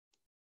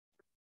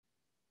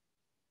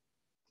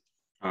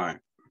All right,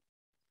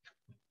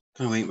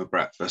 gonna eat my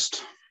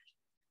breakfast.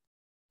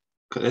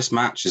 Look at this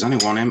match. There's only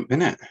one imp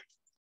in it.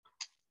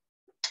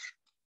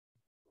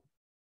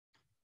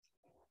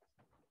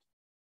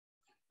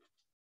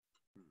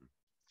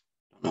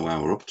 Don't know where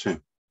we're up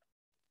to.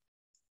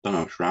 Don't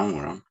know which round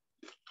we're on.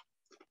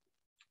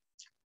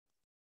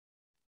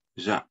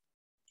 Is that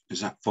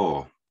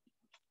 4?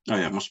 Oh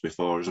yeah, it must be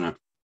 4, isn't it?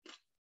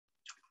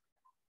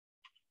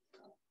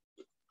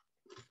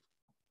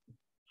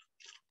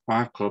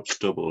 Five clubs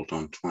doubled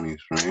on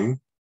 23.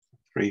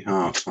 3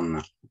 hearts on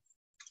the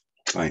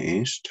way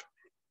east.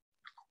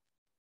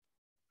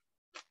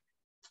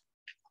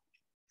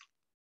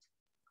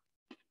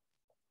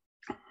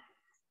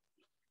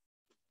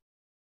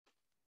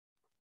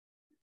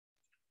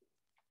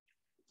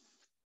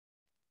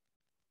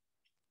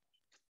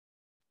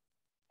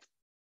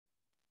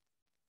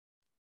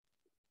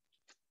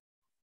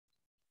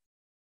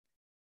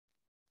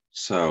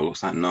 So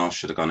looks like North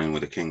should have gone in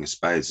with a king of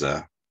spades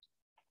there,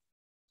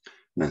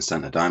 and then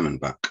sent a diamond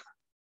back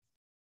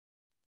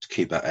to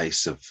keep that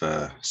ace of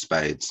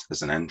spades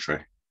as an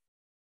entry.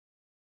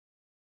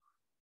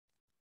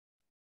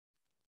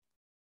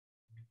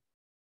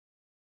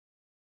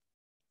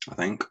 I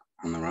think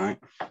on the right.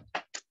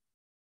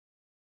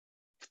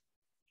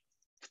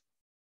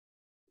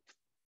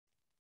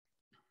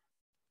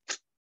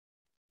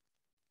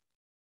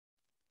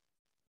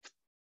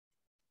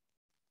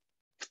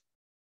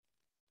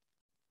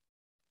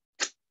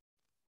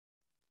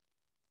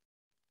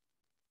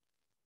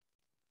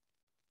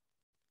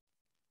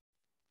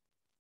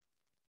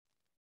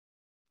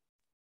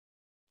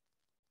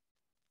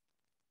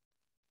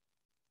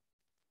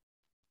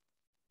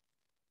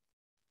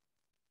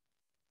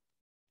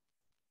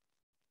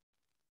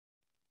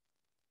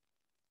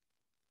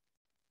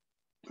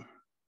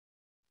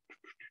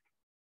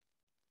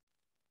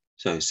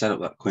 So he set up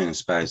that queen of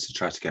spades to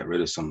try to get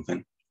rid of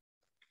something.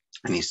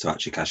 He needs to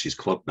actually cash his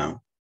club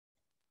now.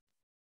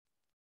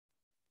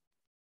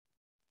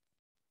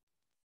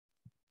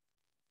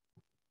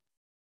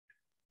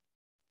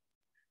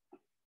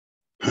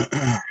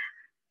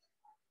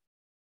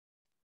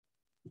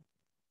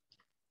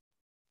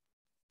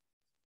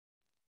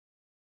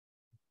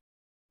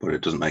 But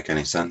it doesn't make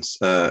any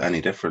sense,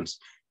 any difference.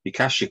 You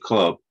cash your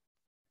club,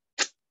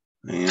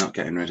 and you're not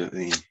getting rid of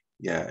the.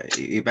 Yeah,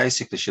 he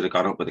basically should have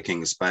gone up with the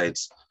king of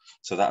spades.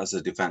 So that was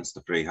the defense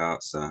to 3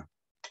 hearts there.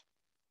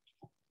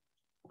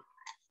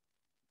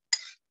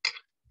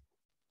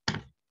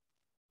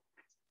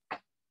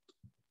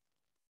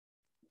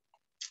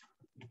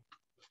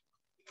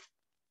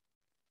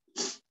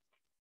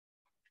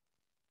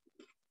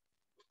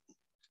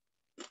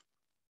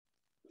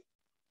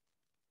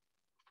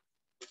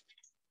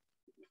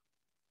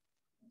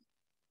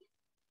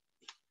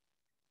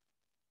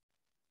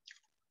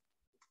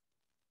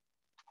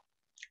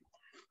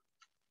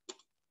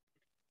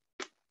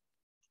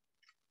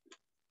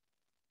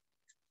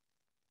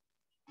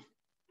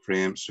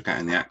 Three imps for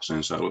getting the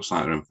action, so it looks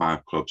like they're in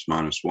 5 clubs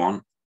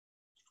 -1.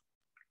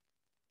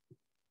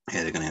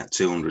 Here they're going to get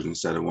 200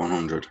 instead of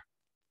 100.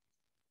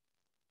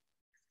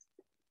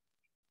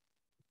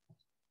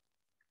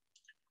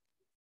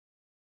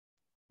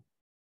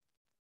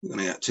 We're going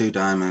to get 2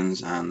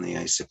 diamonds and the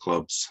ace of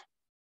clubs.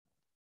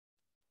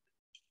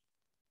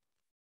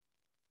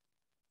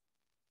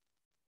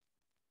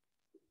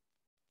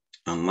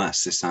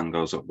 Unless this hand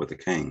goes up with the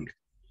king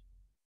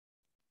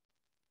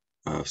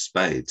of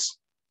spades.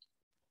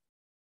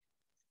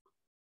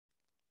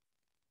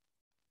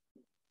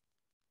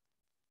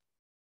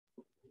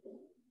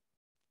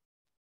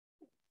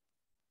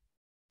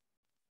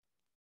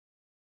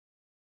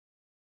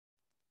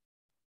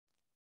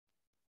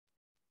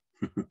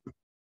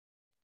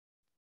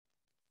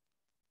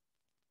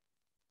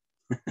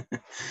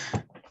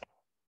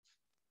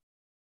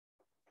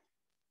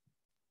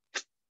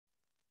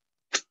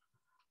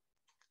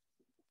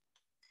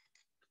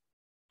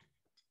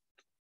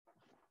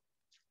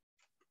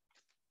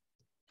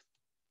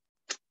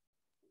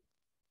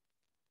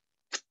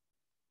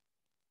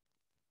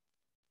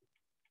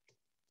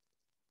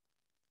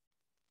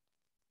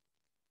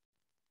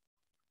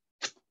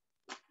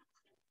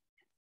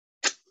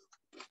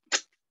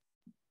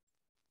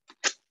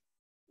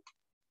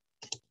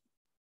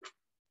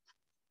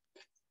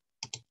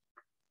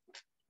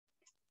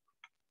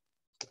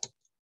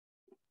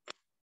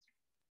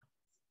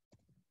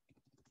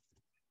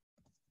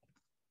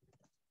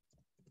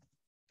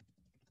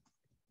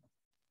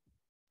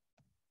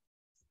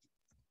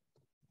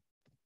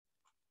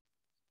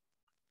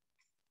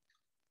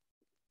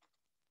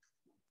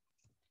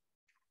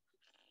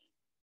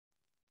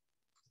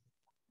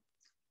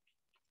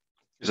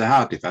 It's a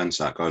hard defense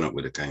that going up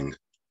with the king.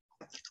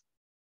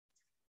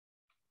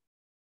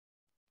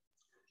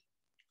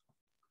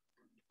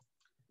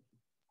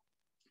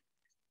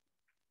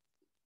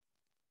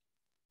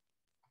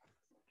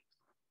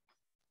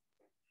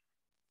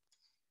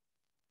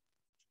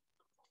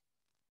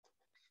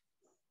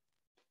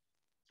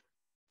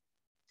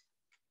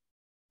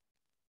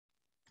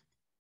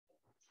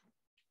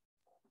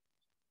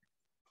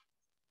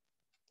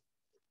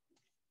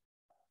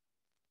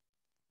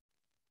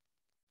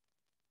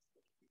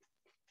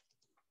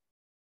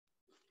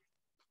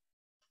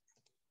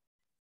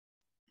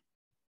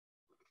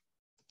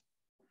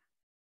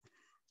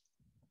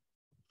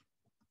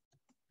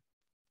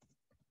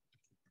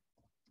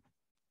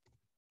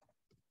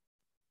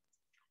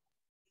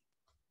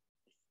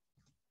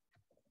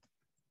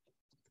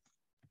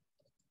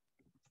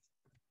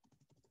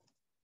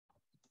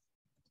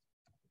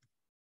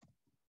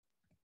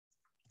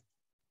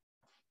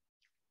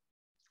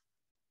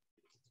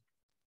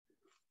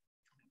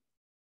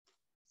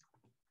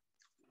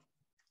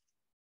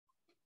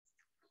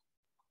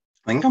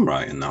 think I'm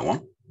right in that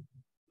one.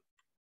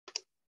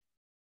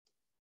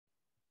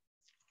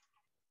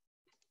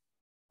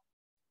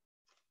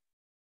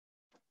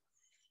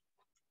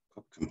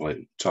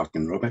 Complete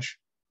talking rubbish.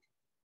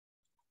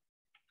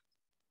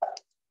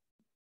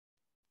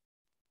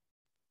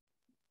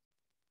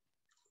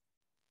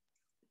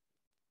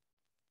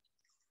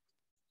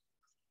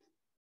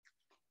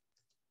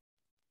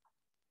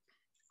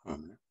 Oh,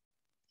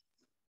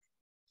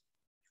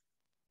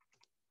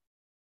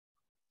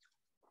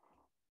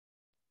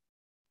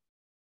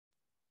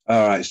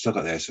 all right, still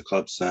got the ace of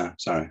clubs there.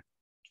 Sorry.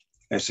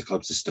 Ace of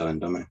clubs is still in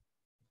dummy.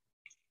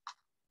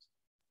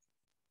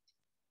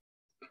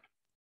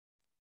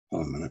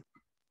 Hold on a minute.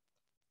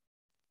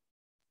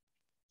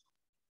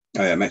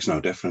 Oh, yeah, it makes no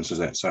difference, does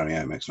it? Sorry,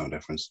 yeah, it makes no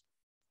difference.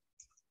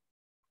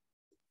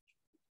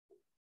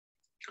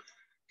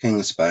 King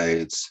of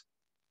spades.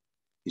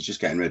 He's just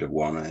getting rid of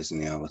one,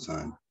 isn't he, all the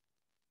time?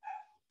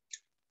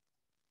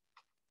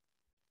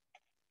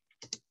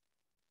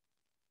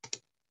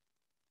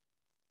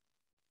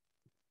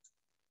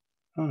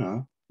 Oh,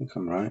 no, I think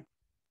I'm right.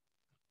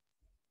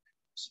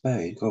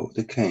 Spade, go with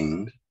the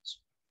king.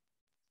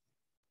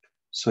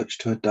 Switch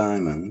to a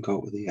diamond, go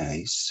with the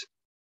ace.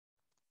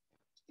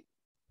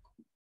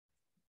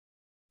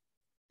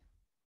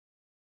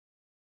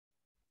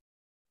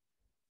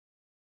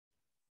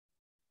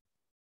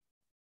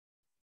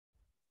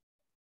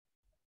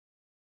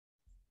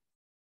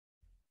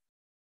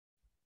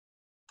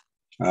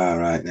 All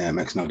right, yeah, it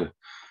makes no difference.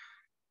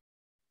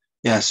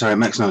 Yeah, sorry, it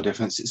makes no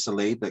difference. It's the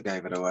lead that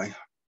gave it away.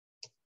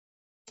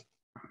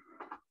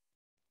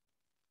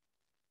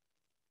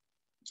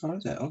 Oh,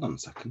 is it? Hold on a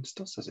second. It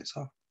still says it's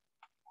off.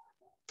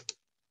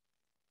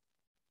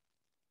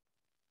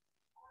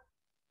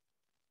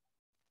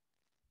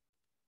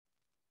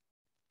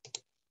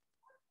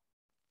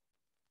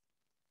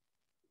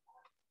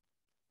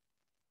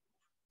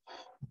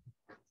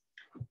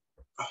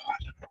 Oh, I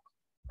don't know.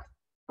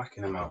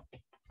 Backing him out.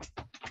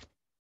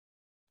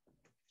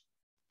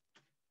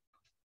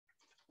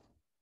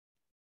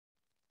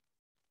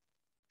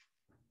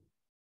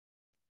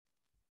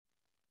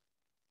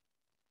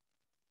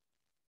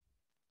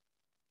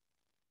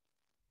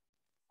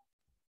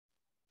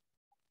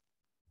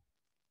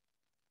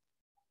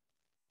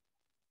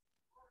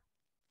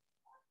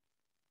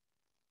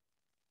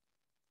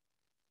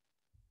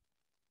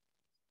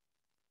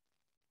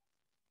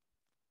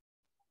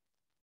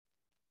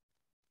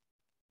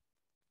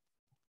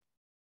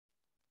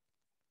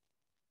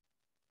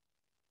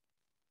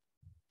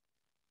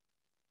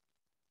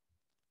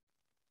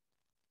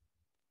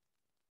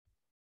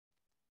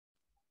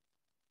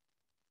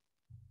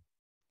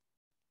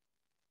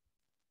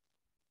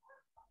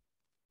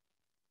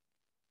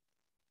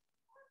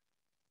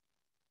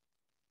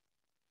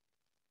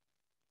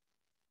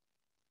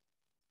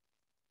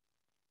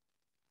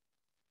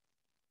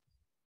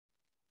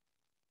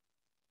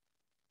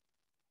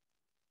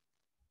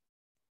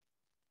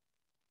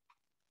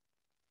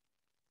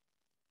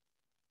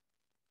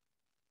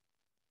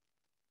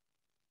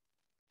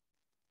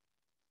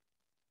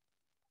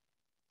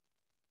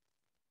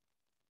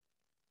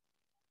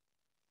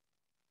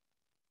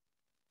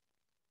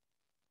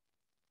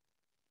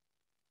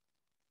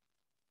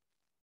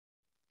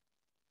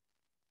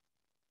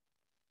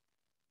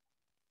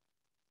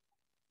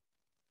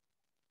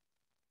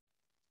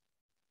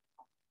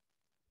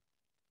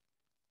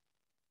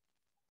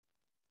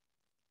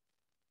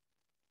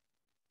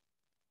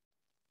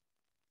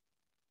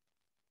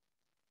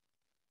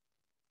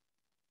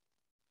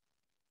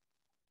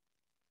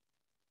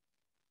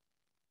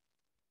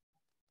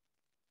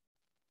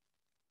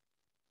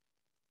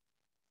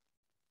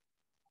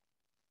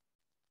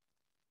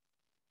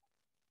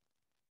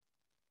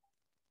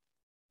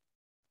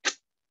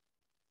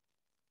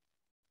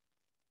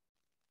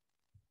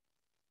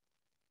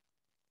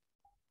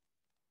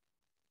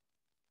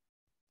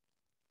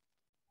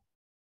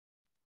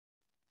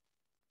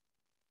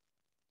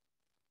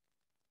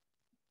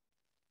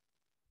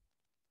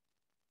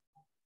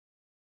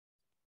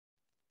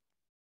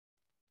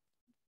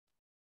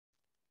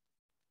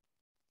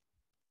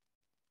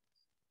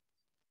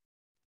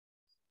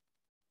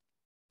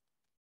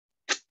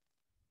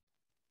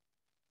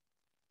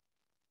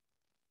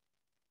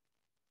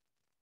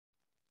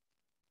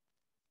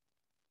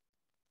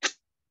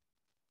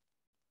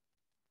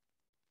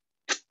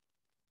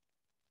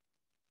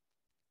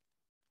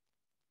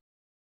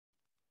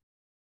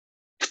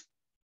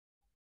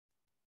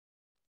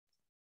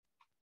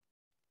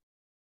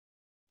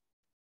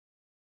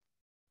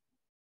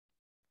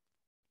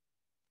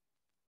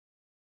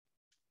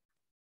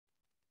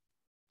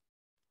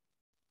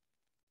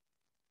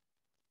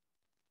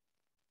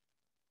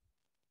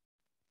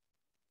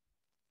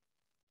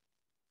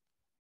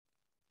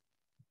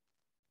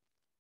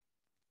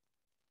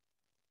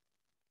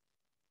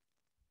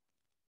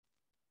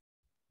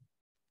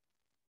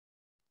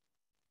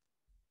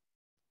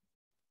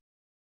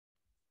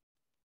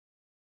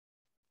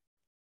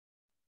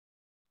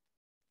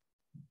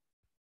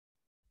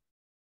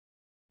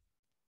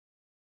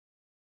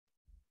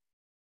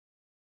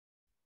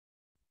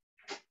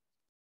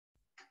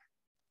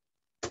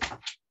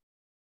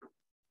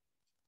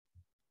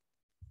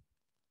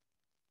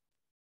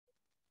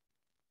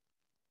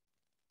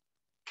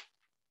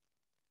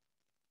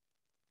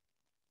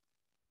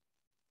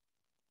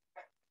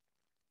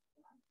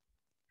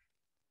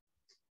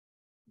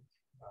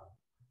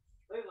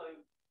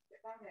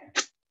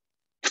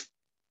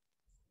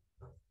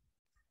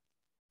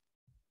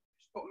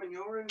 Put them in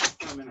your room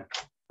for a minute.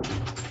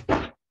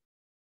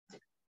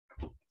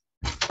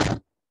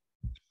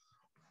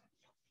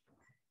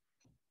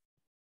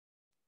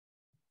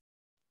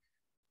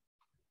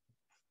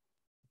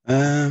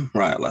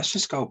 Right, let's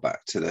just go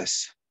back to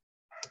this.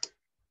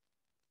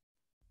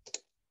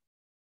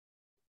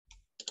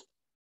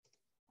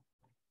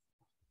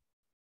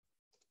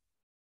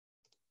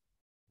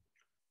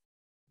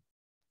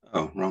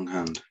 Oh, wrong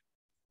hand.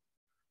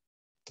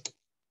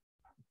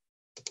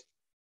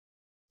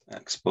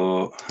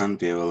 Export, hand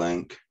viewer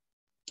link.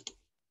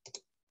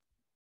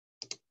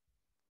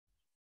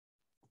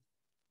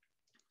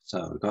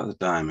 So we've got the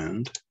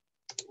diamond.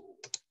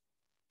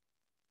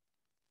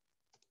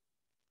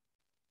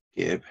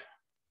 Gib.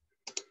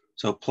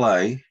 So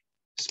play,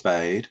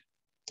 spade,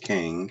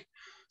 king,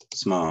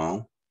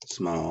 small,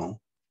 small,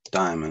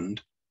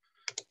 diamond,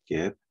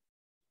 gib.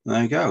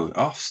 There you go,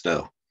 off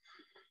still.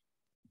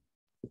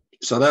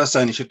 So they're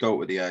saying you should go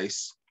with the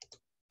ace.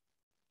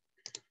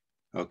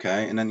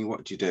 Okay, and then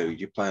what do?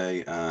 You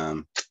play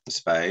the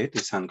spade.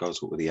 This hand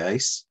goes up with the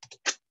ace.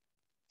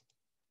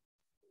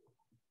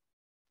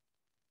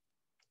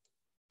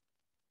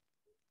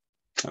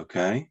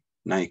 Okay,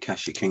 now you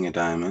cash your king of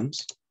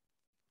diamonds.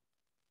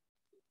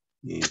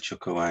 You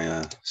chuck away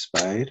a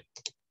spade.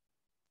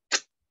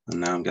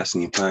 And now I'm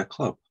guessing you play a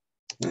club.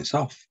 And it's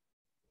off.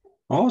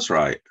 I was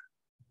right.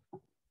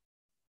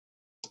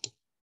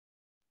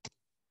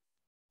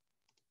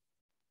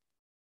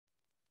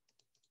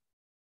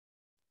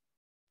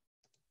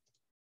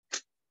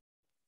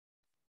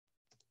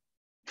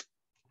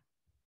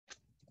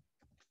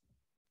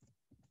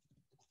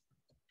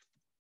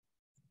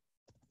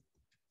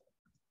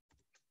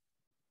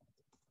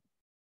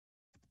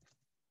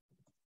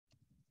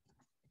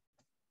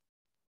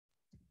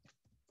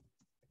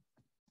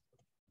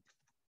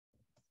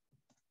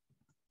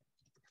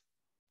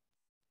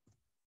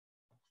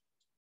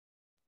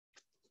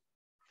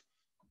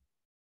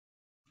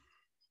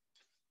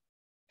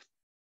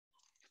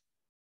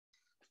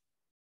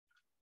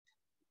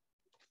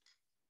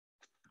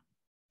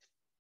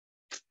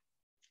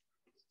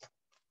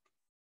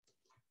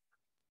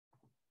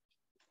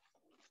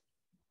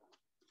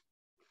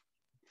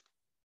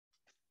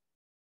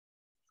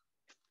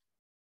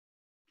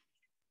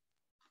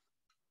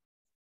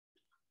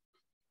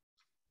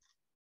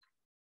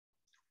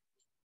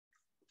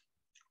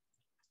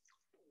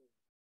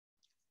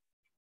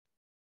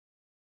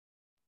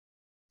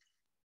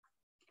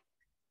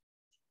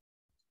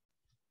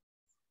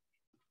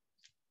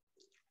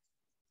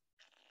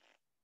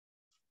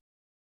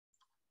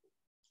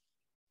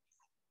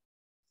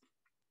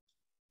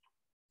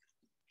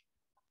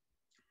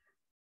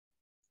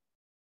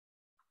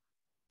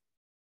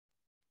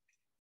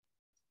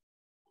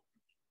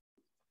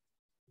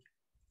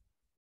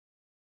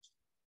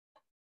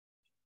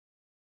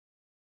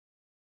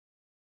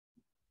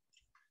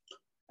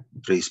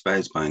 Three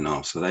spades by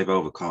now, so they've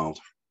overcalled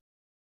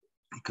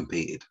and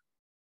competed.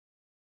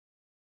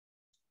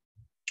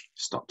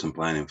 Stopped and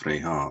playing in three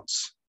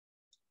hearts.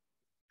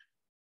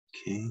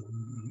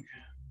 King.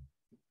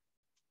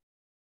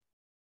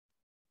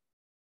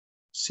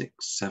 6,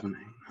 7,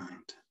 8, 9.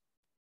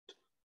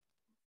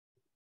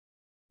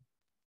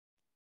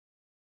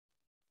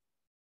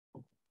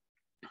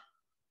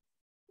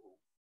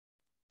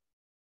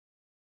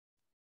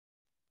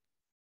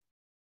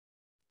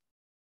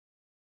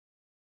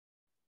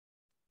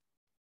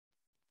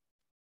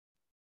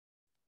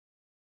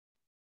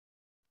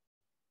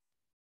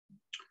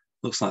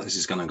 Looks like this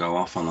is going to go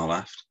off on the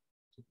left.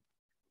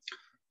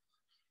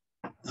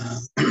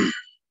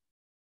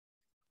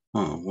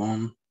 Oh,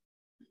 1,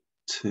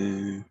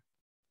 2,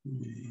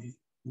 3,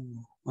 4.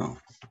 Well,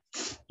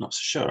 not so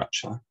sure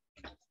actually.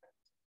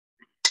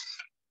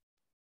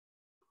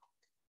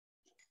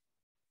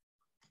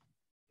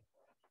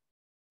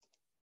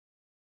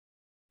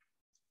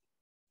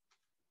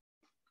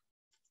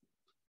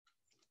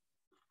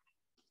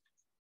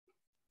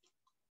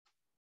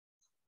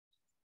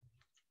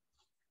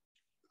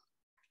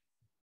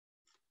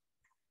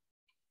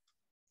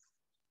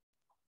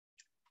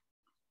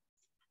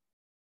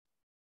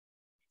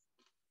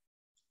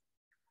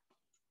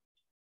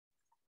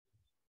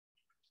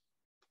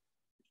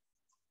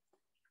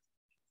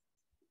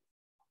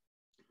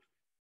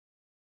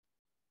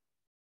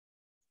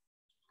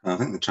 I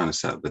think they're trying to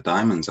set up the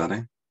diamonds, are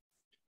they?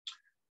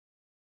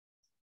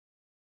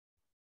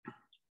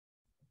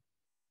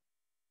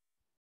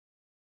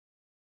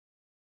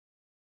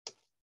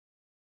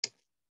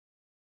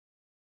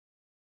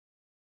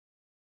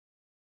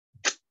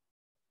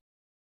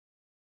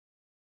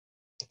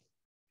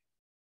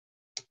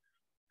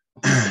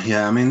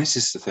 Yeah, I mean, this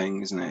is the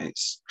thing, isn't it?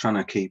 It's trying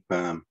to keep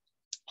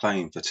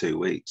playing for 2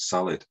 weeks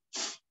solid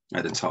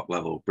at the top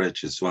level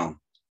bridge as well,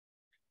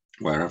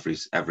 where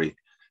every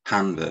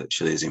hand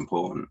virtually is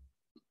important.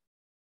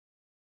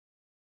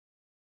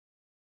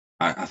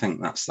 I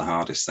think that's the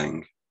hardest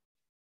thing.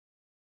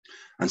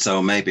 And so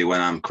maybe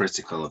when I'm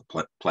critical of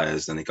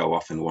players and they go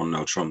off in one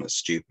no trump, that's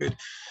stupid.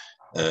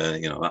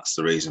 You know, that's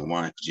the reason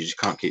why, because you just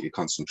can't keep your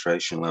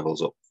concentration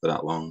levels up for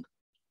that long.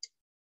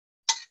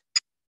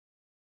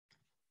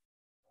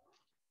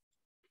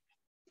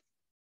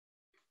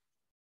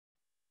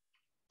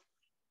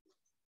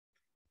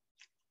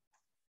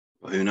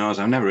 But who knows?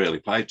 I've never really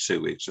played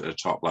 2 weeks at a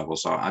top level,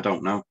 so I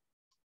don't know.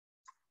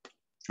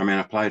 I mean,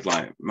 I played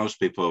like most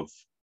people of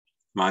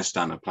my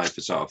standard play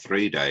for sort of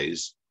 3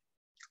 days.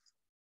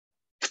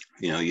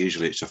 You know,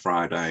 usually it's a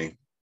Friday,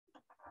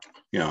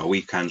 you know, a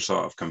weekend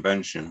sort of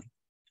convention.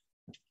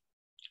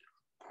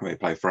 We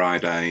play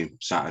Friday,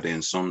 Saturday,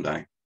 and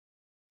Sunday.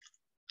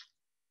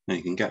 And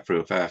you can get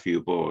through a fair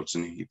few boards.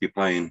 And if you're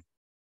playing,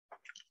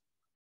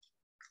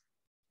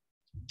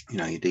 you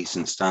know, your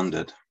decent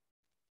standard.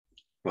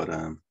 But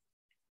I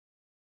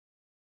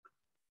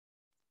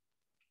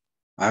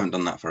haven't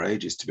done that for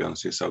ages, to be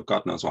honest with you. So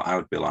God knows what I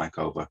would be like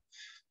over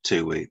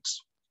 2 weeks.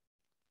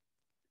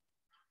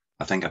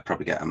 I think I'd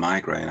probably get a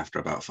migraine after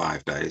about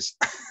 5 days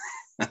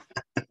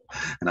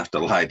and have to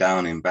lie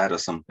down in bed or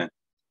something.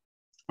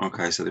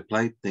 Okay, so they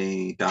played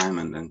the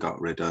diamond and got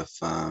rid of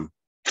the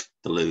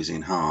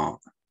losing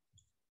heart.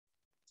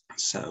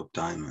 Set up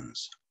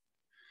diamonds.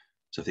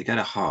 So if they get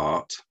a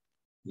heart,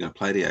 you're going to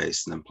play the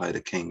ace and then play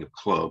the king of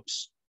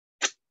clubs,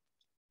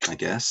 I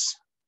guess.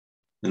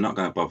 They're not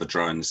going to bother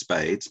drawing the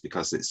spades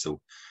because it's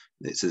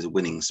a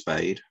winning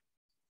spade.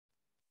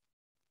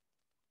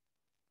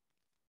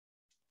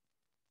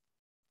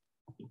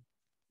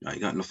 You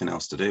got nothing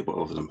else to do but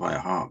other than play a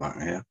heart back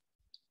here.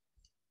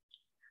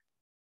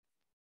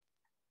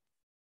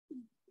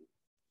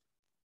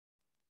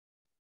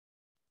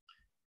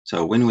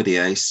 So win with the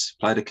ace,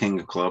 play the king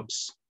of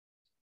clubs.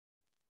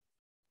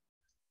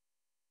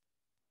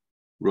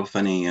 Rough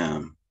any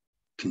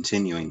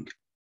continuing.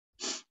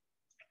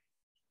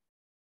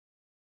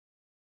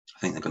 I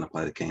think they're going to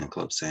play the king of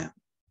clubs here.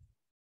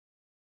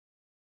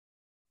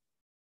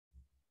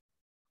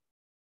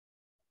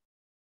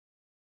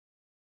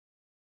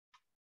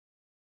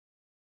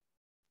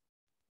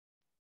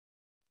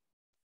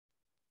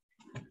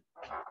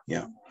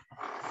 Yeah.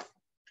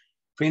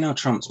 3-0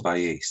 trumps by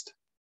East.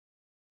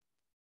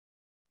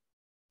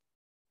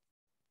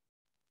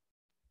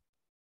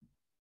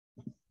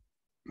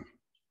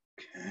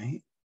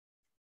 Okay.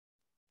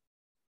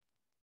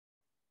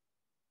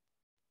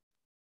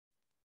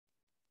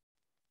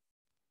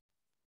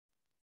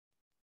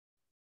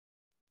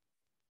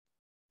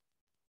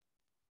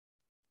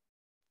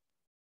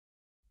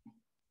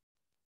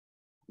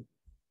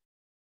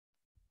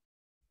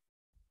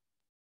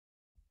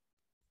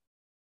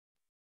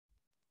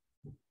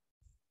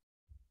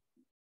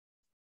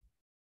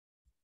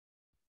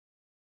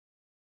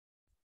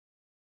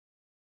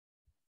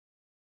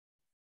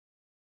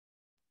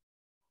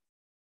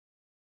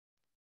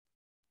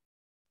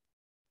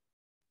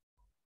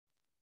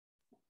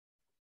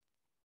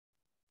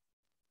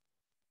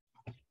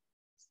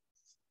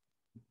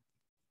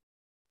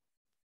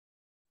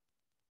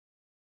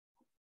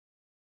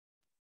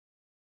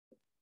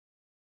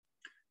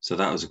 So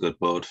that was a good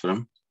board for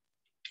them.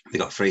 They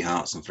got 3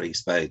 hearts and 3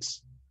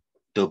 spades.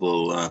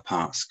 Double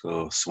part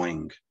score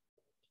swing.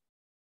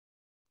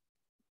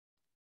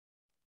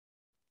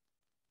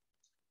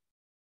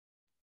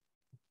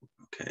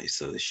 Okay,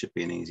 so this should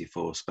be an easy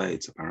 4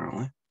 spades,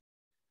 apparently.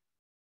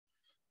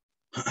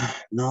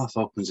 North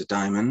opens a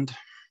diamond. Is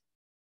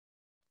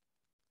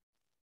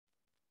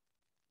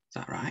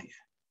that right?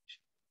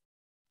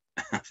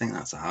 I think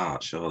that's a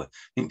heart, surely. I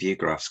think view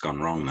graph's gone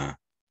wrong there.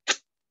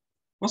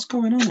 What's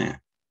going on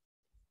here?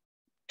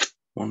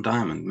 1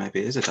 diamond. Maybe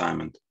it is a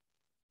diamond.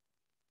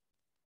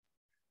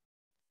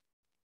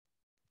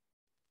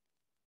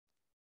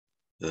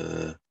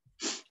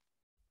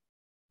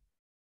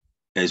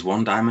 Is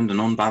 1 diamond an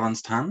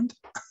unbalanced hand?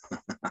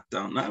 I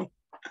don't know.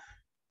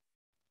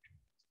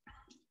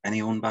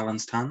 Any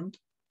unbalanced hand?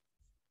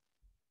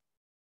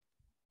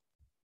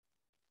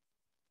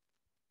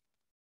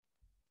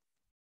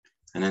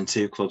 And then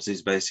 2 clubs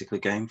is basically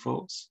game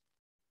force.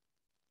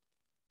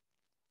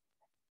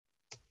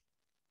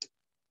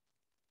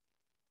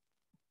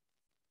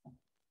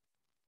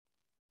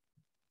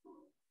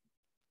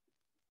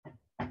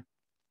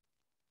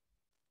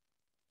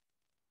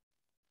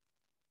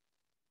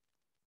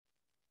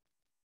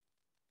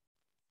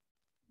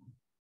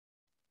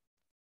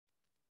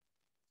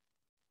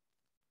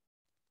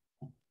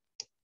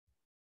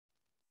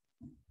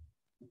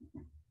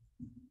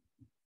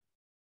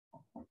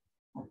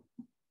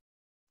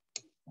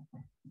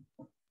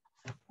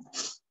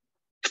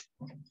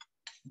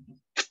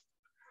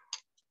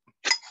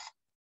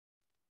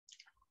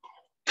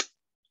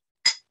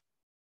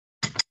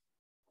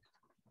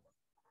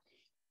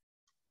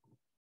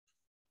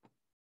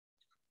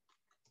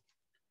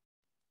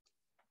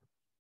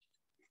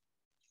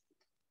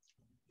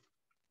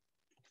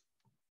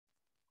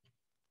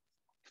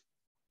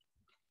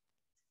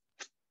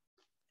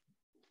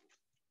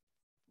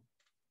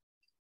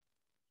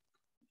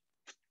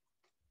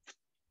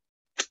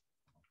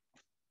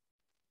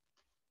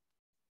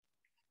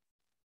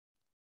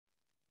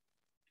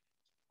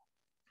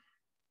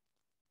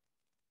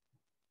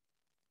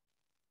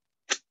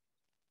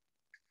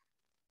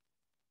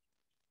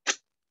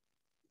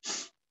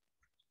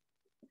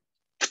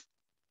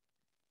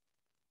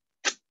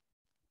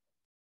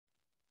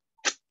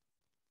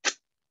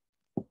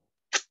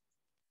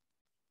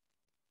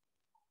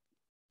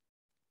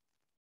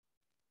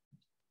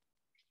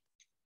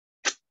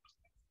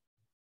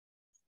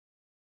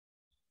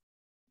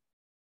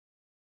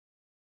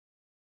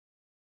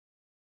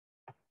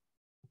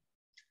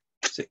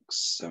 6,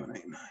 7,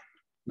 8, 9.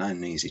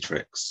 9 easy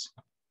tricks.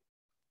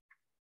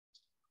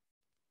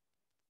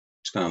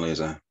 Just going to lose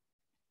a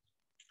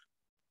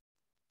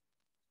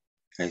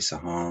ace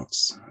of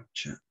hearts.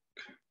 Check.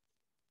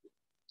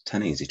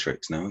 10 easy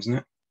tricks now, isn't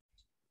it?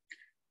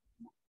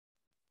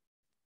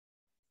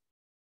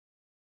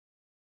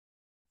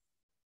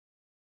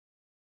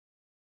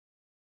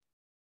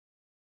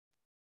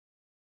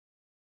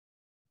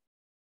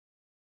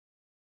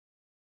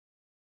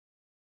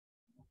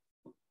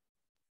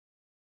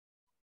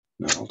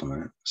 No, hold on a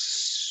minute.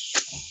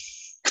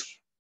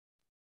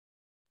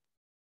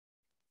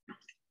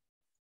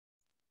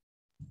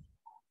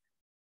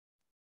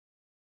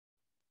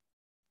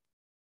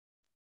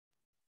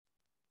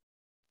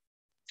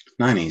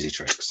 Nine easy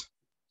tricks.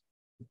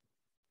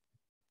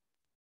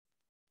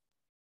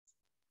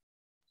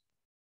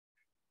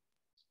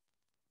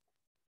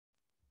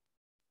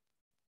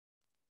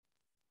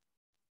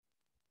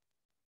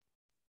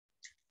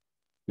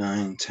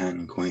 Nine,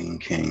 10, queen,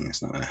 king.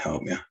 It's not going to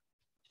help you.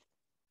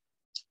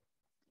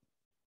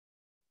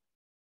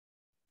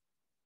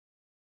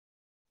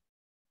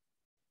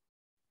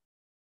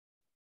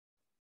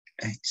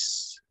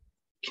 Ace,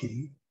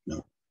 king,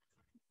 no.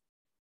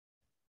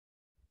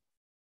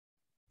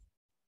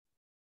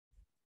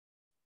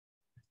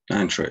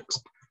 Nine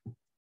tricks.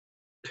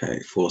 Okay,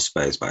 4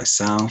 spades by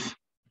South.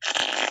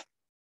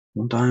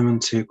 1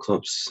 diamond, 2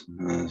 clubs.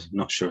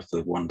 Not sure if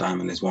the 1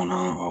 diamond is 1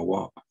 heart or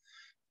what.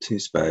 2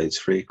 spades,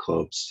 3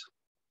 clubs,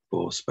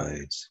 4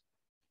 spades.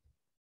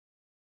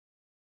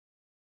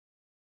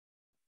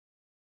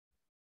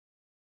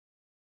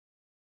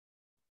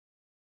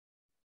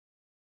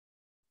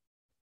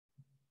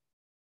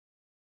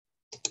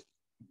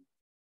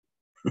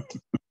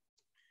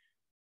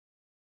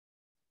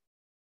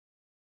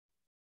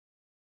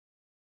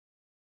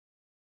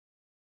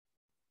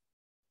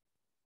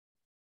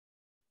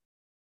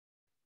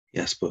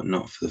 Yes, but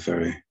not for the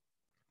very...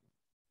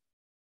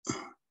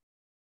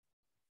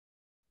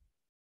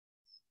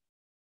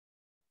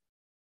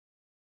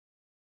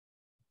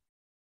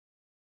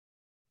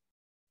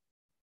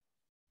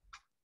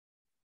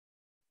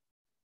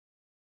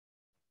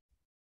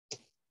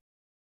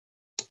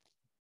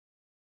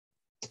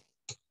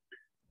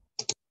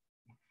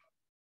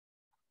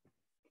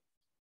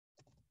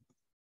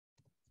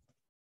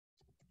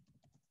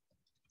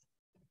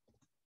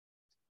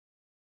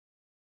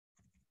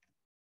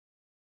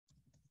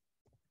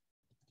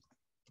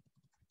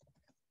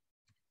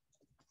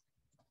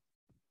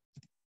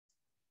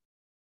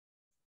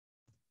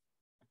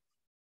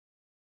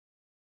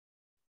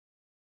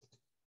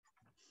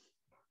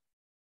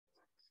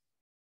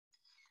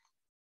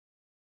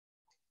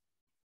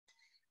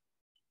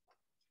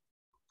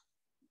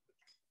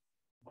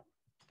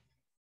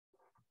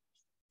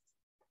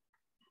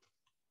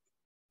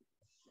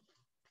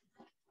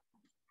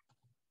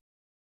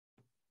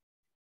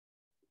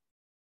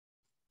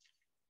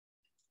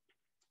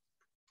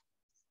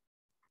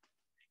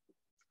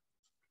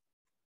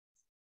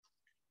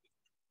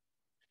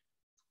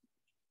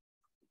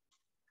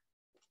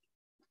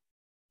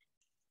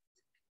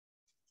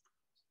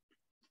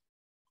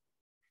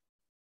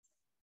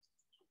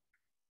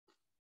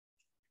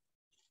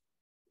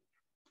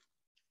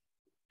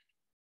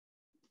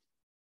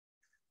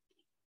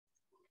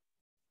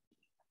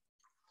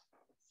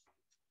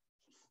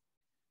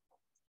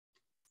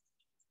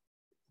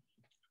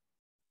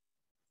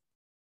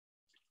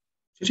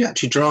 Did you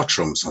actually draw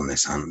trumps on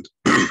this hand?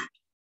 It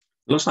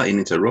looks like you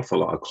need to ruff a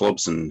lot of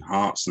clubs and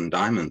hearts and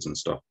diamonds and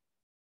stuff.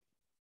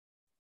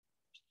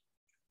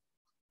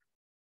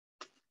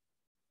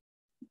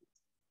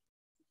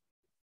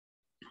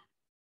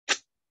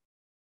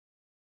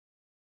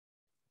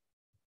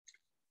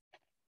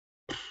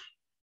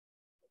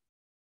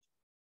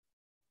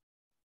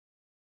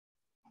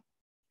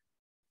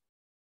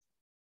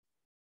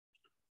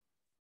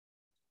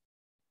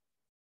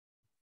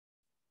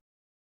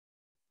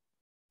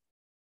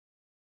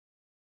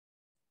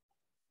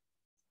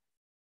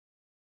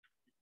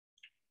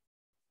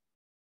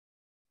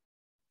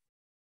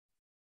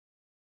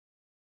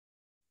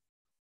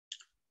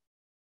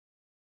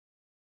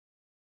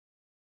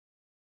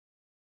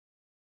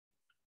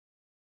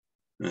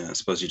 Yeah, I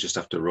suppose you just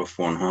have to ruff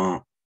 1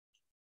 heart.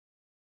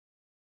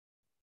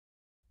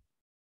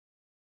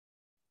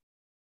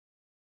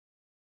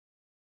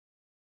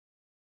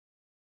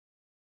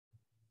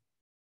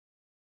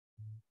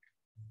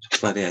 So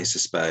play the ace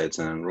of spades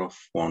and then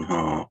ruff 1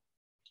 heart.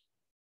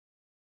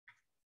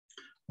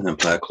 And then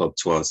play a club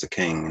towards the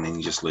king, and then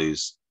you just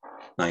lose.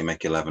 Now you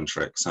make 11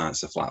 tricks. Now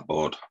it's a flat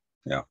board.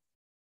 Yeah.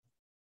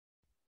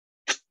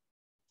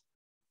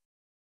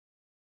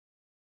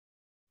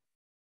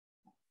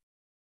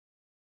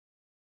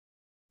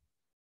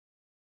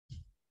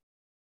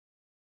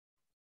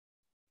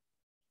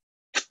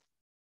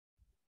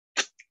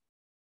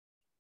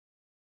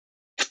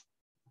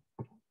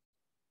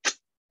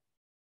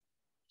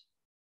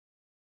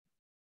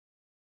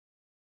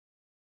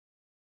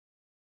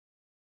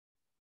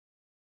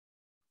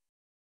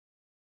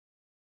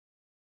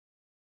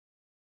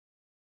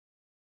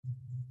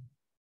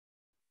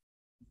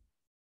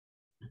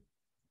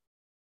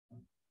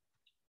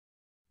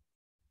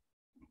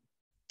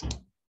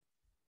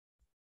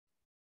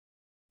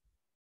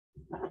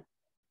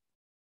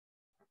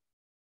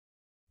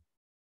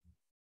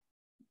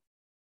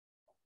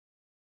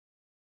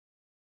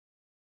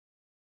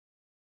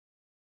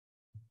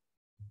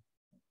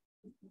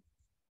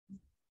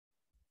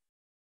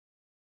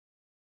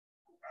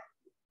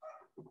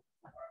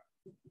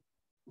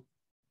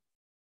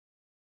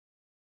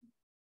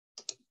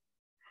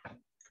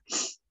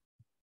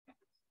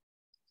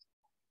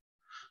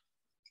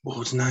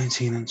 Boards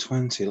 19 and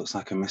 20. Looks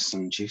like I missed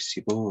some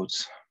juicy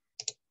boards.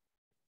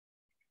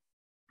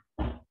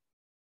 Oh,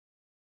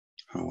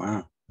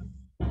 wow.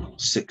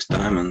 6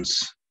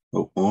 diamonds.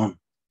 Oh, 1.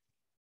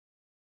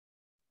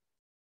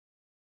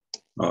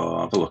 Oh,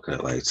 I'll have a look at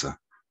it later.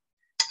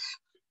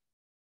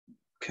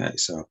 Okay,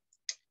 so.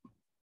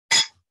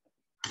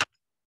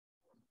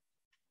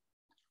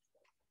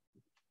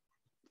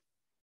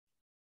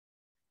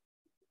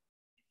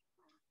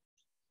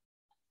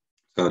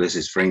 So this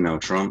is free, no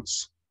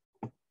trumps.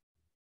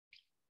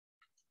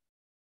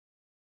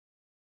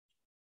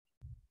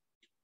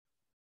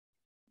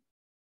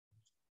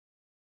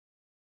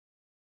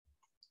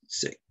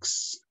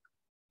 Six.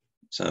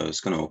 So it's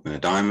going to open a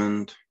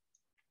diamond,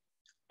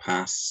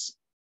 pass,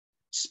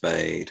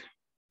 spade,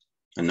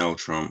 a no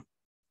trump,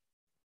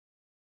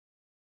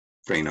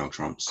 3 no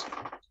trumps,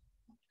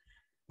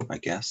 I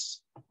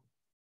guess.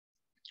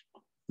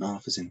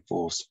 Half is in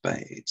 4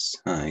 spades.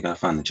 Oh, you got to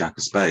find the jack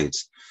of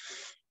spades.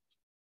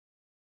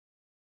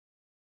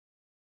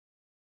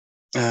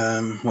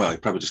 Well, you're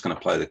probably just going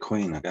to play the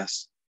queen, I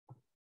guess.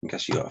 I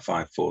guess you got a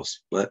 5-4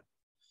 split.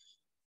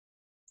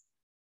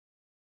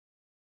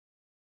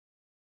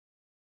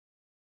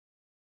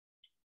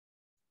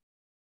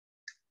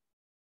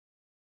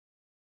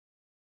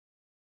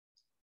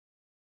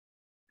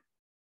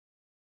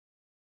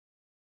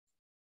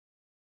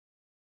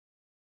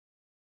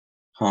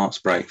 Hearts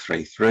break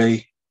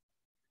 3-3.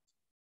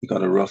 You got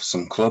to ruff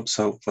some clubs,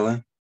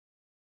 hopefully.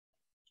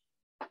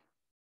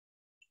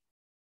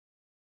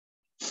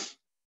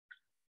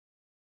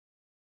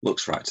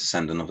 Looks right to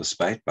send another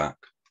spade back.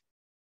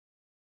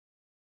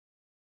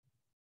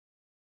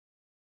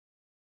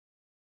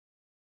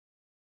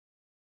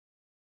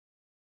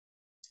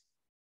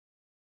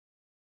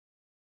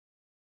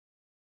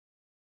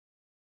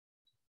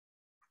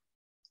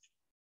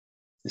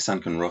 This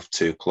hand can ruff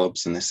 2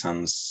 clubs, and this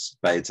hand's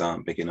spades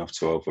aren't big enough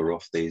to over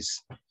ruff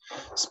these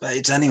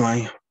spades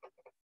anyway.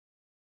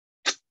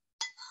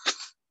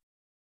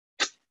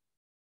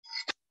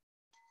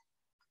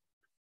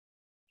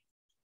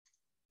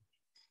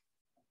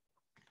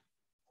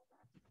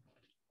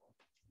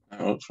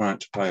 That looks right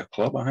to play a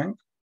club, I think.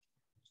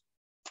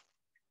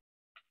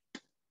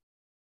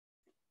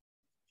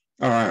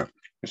 All right,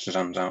 this is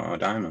hands out our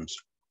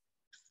diamonds.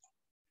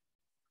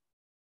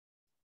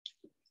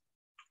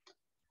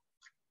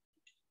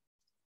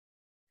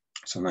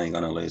 So now you're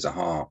going to lose a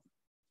heart.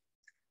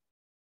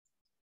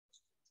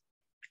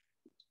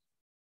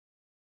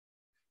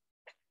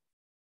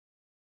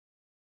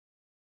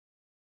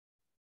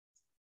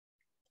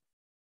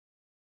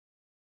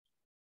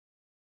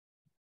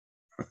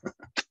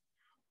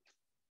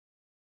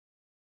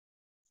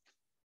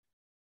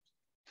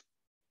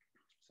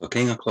 So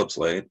king of clubs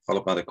laid,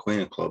 followed by the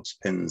queen of clubs,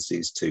 pins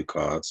these 2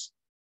 cards,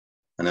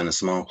 and then a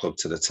small club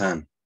to the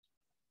 10.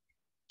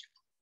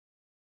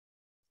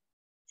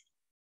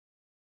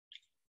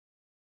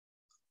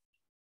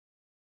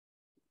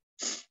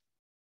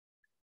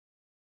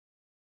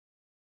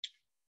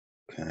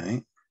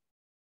 Okay.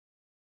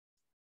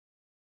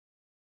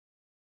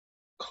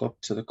 Club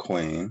to the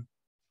queen,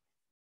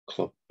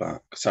 club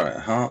back. Sorry, a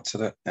heart to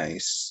the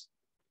ace,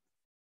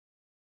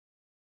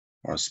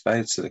 or a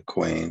spade to the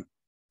queen,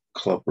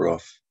 club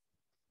ruff.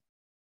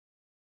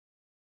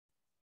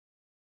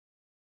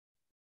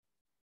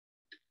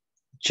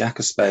 Jack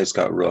of spades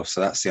got ruff,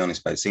 so that's the only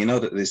spade. So you know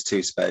that there's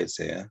 2 spades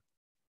here.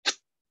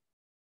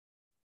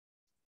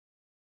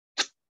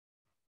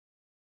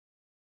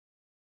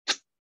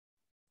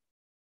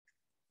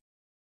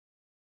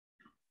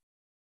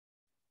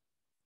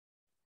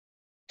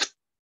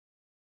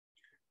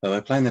 So by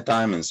playing the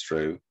diamonds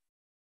through,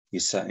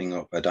 you're setting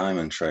up a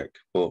diamond trick,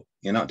 but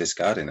you're not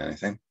discarding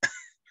anything.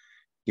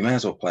 You may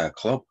as well play a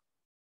club.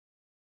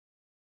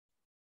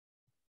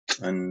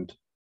 And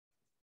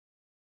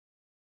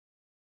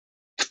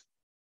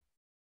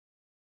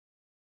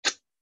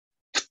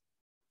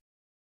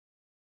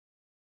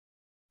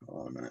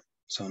hold on a minute.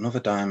 So another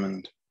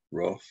diamond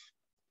ruff.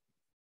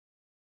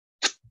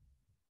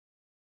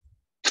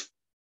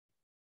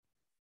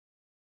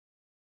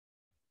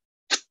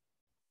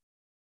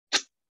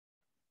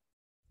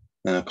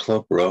 Then a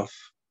club ruff,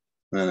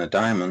 and then a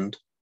diamond.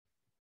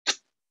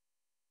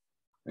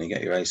 And you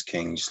get your ace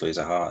king, just lose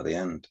a heart at the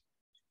end.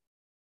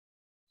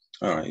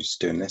 All right, you're just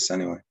doing this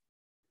anyway.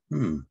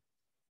 What's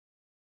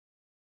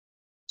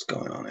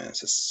going on here?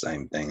 It's the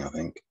same thing, I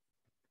think.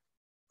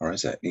 Or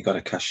is it? You got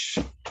to cash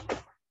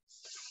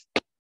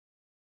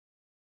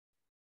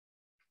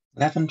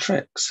 11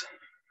 tricks.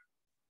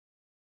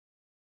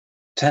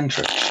 10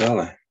 tricks,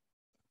 surely.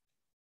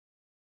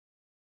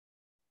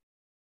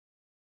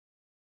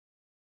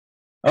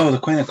 Oh, the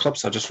Queen of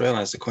Clubs. I just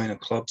realised the Queen of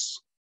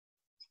Clubs.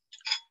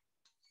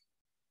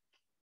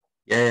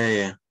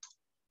 Yeah.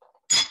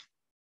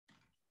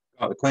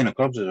 Oh, the Queen of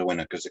Clubs is a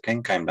winner because the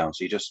King came down.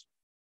 So you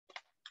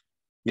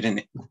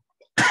didn't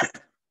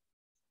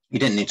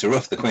need to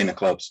ruff the Queen of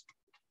Clubs.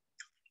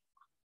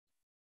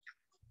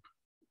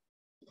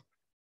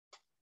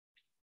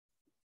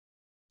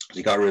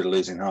 You got rid of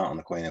losing heart on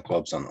the Queen of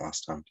Clubs on the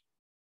last hand.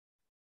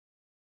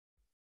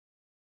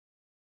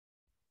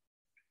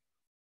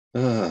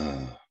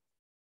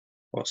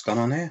 What's gone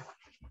on here?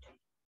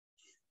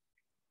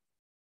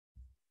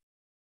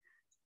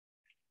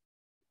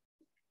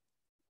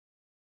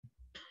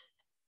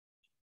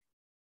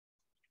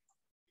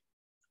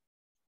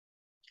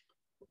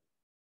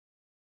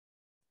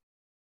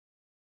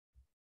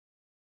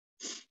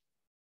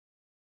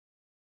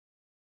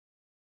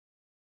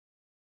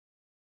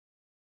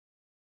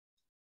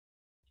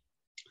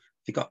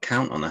 If he got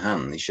count on the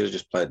hand, he should have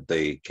just played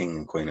the King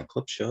and Queen of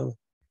Clubs, surely.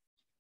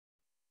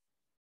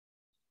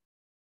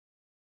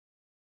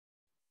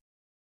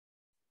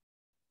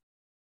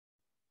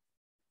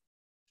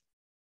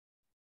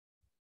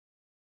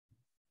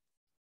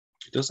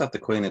 He does have the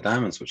Queen of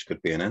Diamonds, which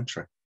could be an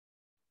entry.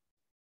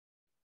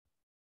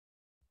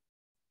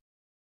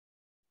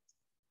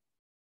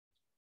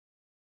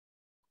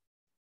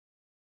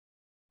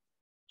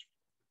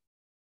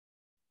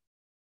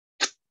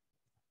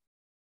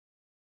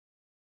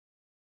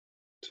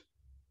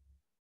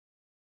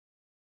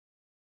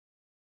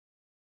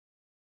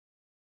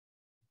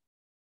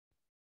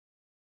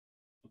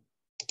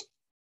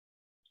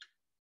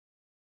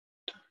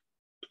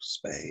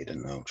 Spade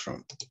and no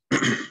trump.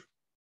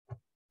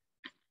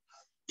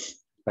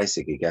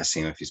 Basically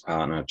guessing if his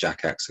partner had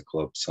Jack X of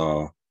clubs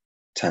or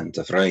 10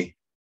 to 3. I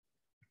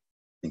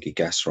think he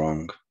guessed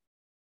wrong.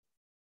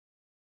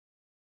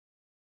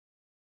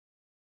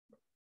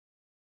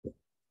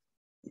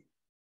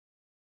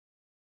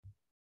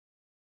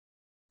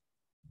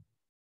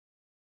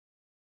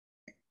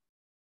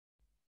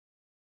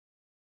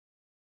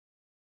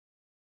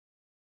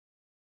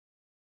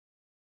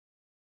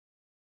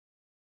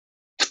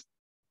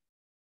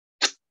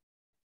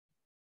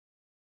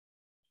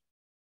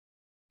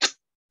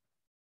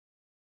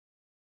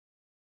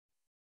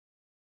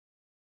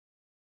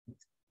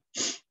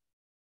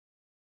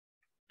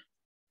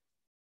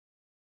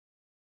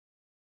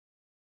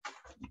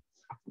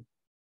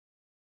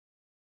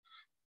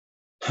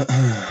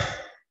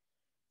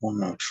 One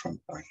no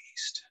trump by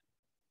East.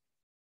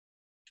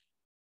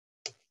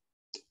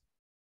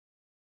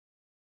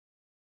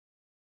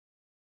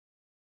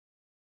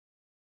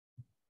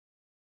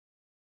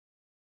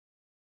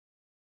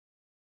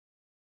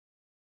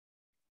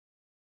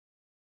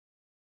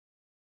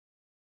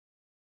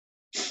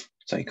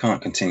 So you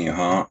can't continue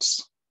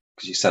hearts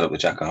because you set up the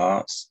Jack of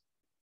Hearts.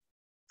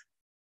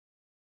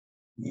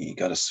 You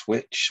got to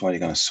switch. What are you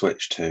going to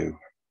switch to?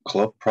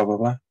 Club,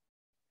 probably.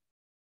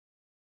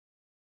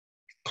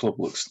 Club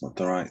looks like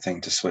the right thing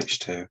to switch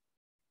to.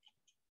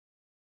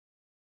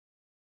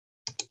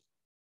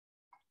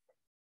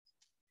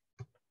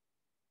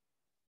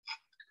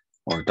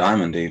 Or a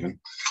diamond, even.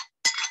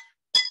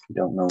 You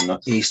don't know,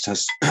 East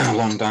has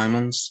long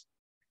diamonds.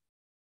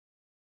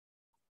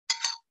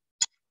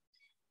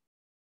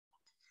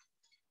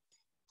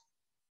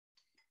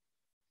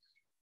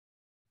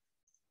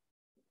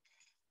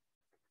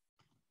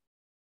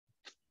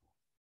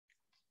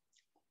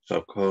 So,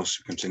 of course,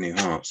 you continue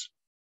hearts.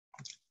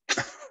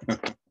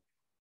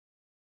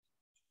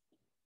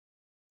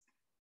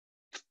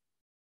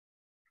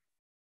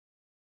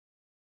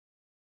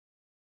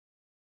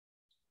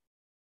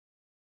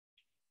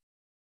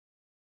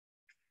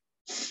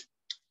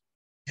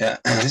 Yeah,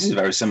 this is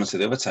very similar to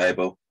the other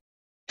table.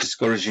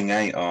 Discouraging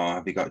 8, or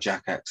have you got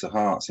Jack X of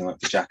hearts? He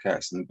went for Jack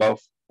X, and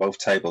both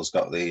tables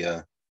got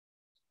the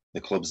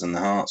clubs and the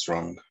hearts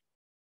wrong.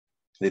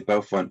 They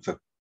both went for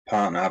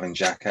partner having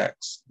Jack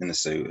X in the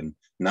suit, and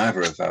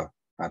neither of them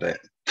had it.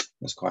 It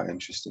was quite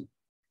interesting.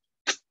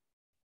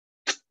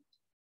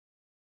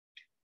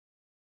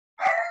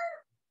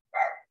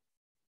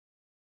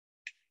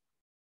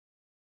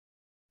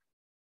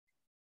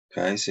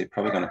 Okay, so you're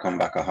probably going to come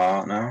back a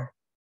heart now.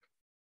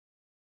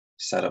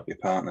 Set up your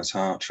partner's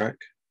heart trick.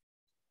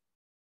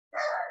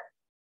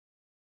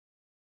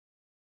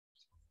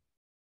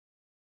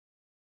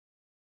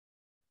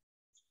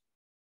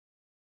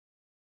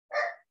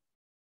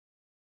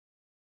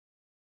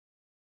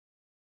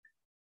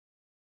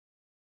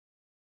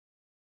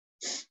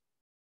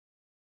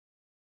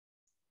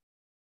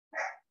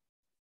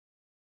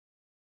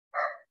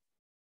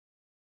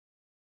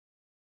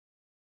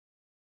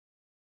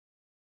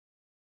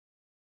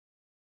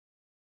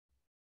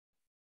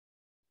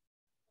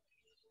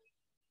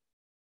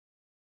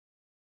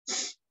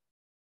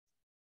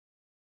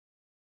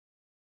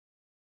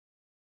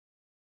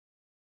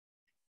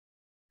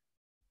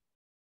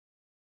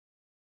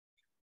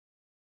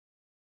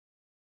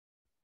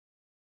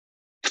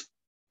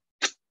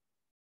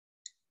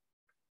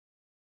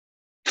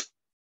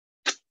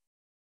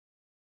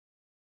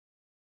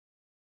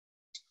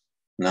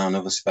 Now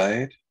another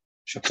spade.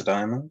 Chuck a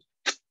diamond.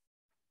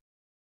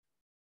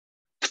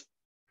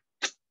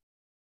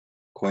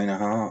 Queen of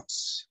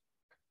hearts.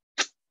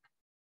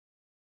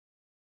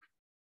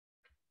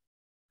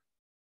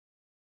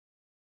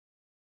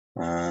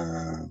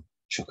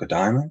 Chuck a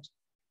diamond.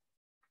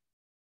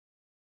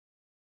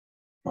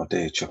 Oh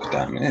dear, chuck a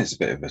diamond. It's a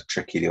bit of a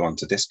tricky one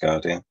to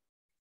discard here.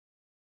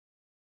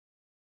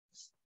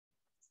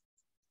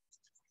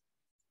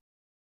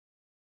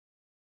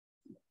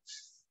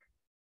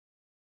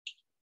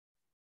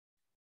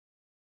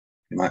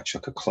 You might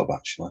chuck a club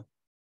actually.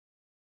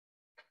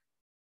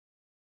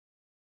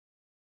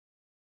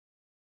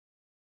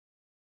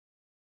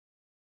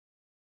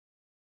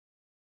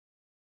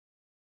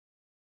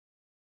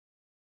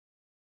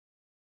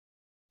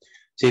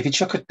 See, if you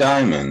chuck a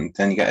diamond,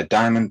 then you get a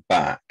diamond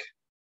back,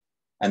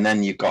 and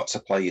then you've got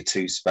to play your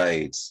 2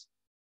 spades.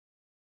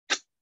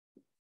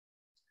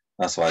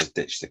 That's why I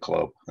ditched the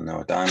club, and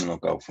now a diamond will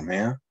go from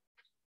here.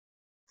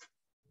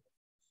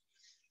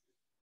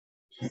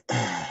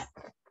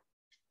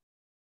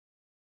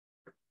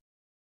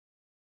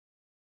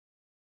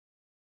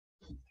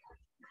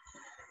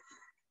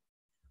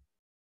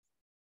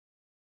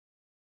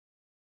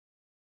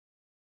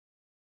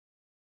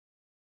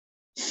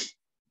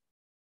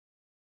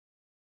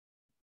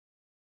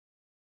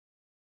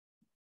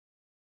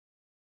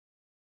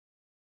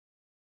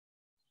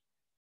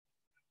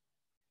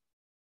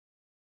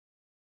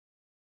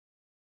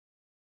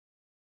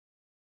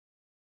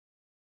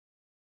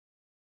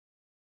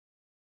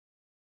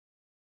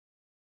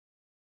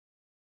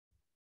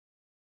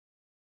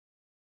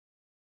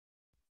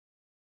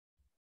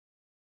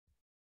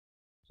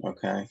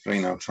 Okay,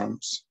 3 no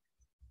trumps.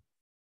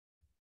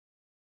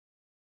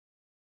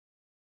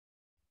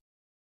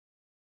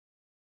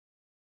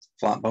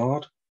 Flat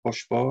board,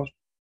 push board.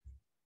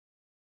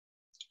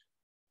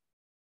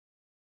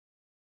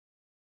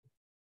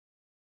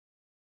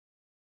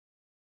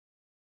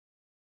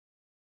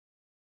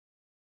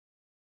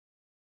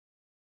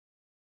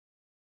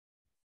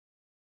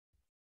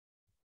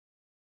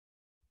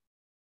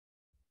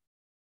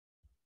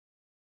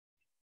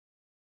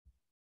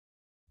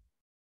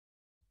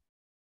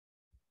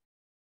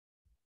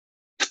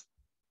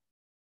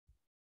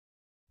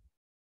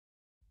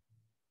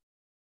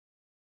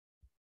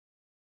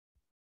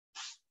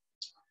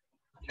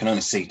 You can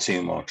only see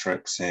 2 more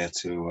tricks here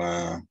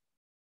to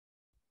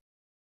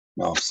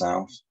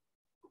north-south.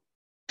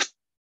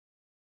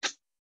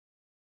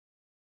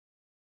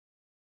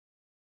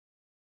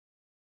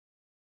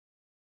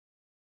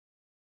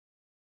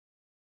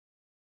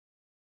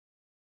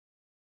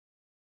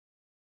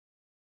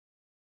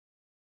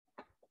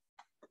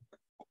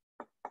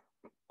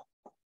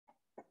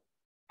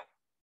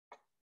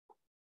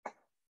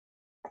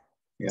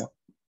 Yeah.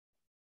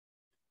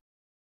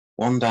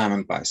 1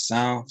 diamond by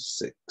south,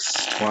 6,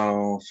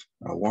 12,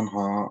 1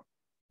 heart,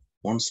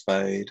 1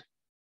 spade,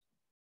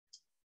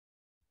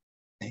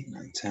 8,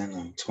 9, 10,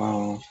 11,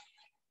 12.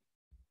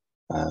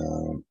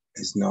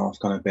 Is north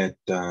going to bid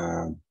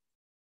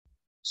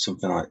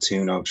something like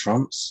 2 no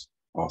trumps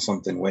or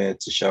something weird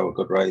to show a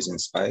good raise in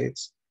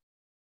spades?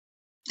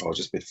 Or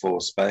just bid 4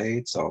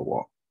 spades or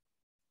what?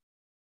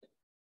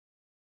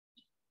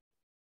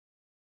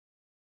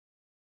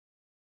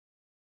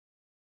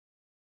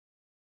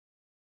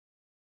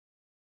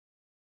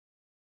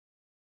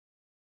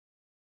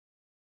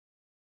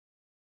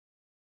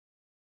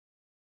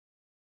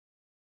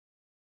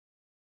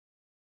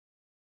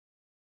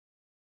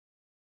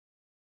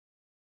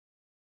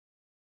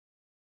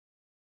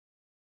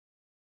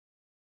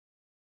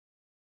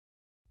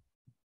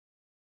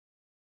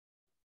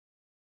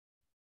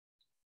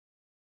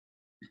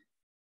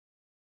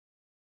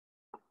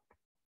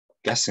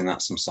 Guessing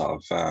that's some sort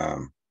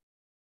of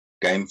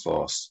game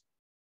force.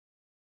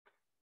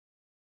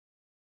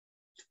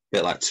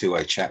 Bit like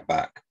 2-way check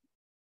back.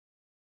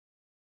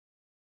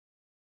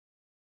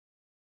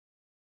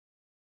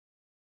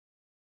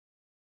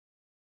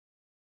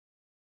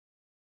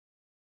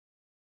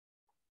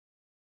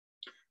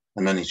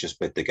 And then he's just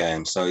bid the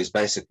game. So he's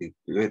basically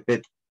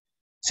bid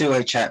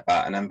 2-way check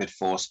back and then bid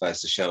 4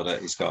 space to show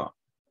that he's got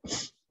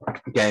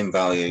game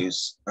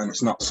values and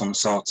it's not some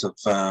sort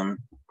of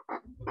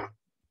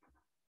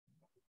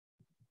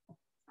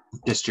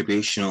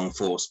distributional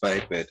 4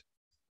 spade bid.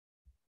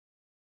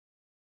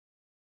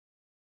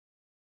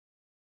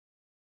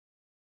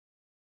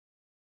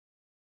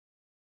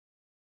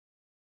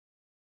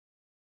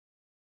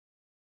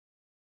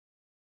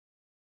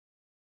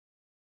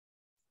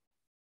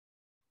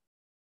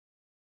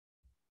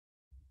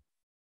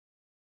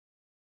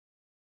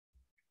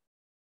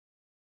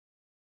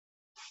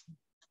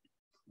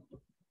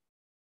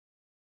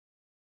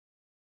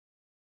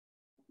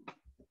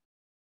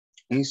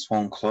 East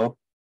 1 club,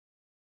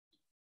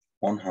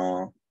 1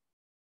 heart,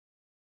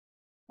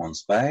 1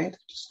 spade.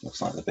 Just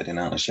looks like they're bidding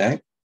out of shape.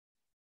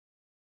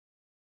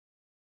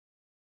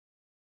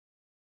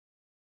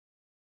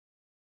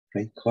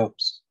 Three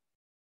clubs.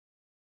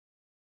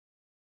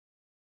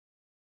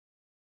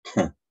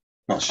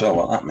 Not sure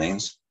what that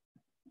means.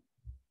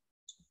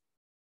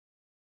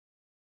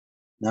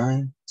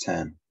 9,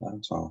 10,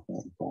 11, 12,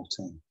 13,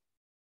 14.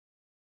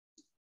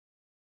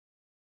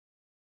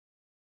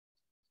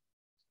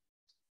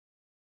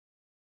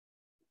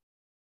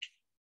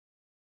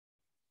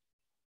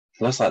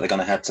 It looks like they're going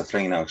to head to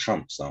 3-0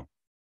 trumps, though.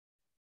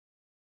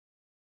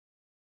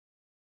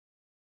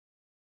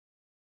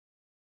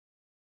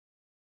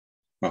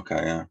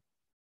 Okay, yeah.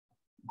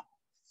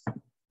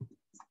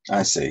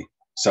 I see.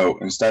 So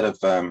instead of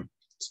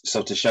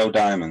so to show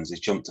diamonds, he's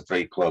jumped to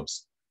 3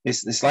 clubs.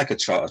 It's like a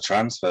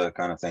transfer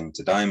kind of thing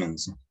to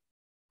diamonds.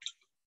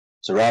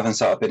 So rather than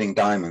sort of bidding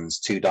diamonds,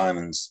 2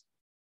 diamonds,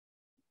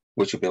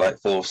 which would be like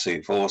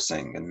 4-suit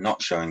forcing and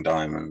not showing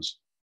diamonds,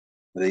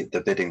 they're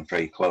bidding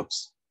 3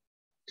 clubs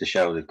to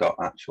show they've got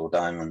actual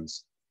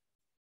diamonds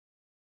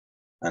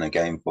and a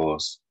game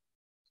force.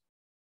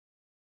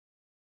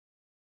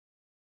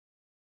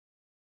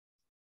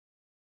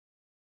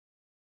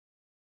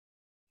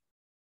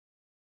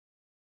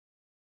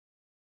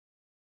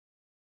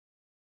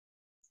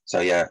 So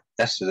yeah,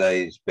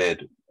 yesterday's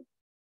bid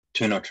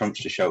 2-0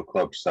 trumps to show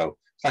clubs. So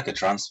it's like a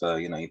transfer,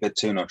 you know, you bid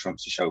 2-0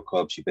 trumps to show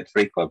clubs, you bid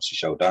 3 clubs to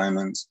show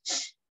diamonds.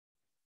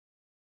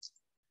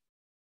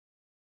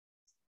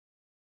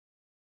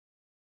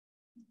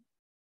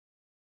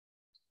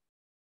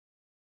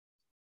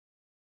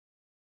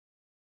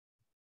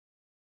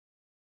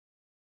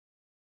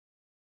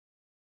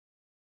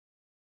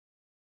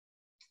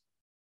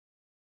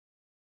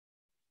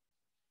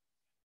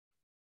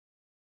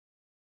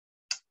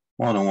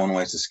 More than one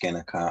way to skin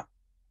a cat.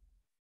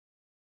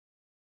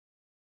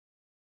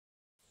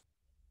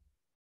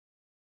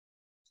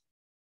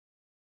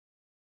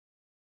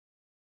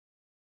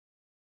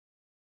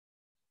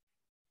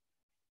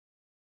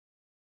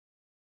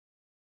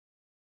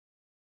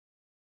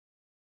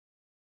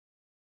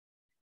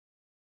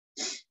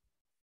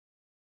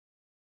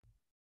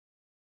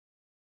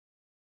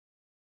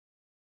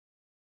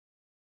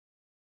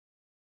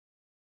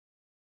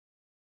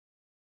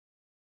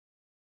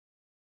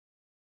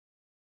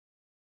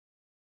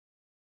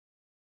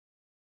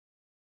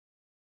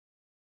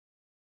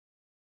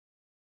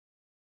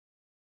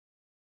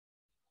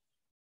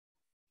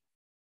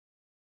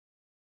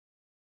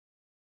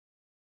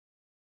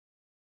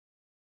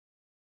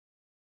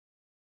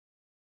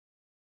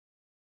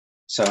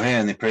 So here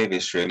in the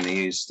previous room,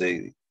 they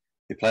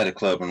played a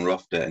club and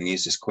roughed it and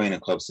used this queen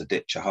of clubs to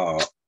ditch a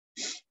heart.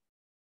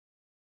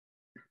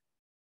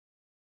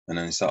 And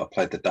then he sort of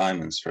played the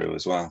diamonds through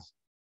as well.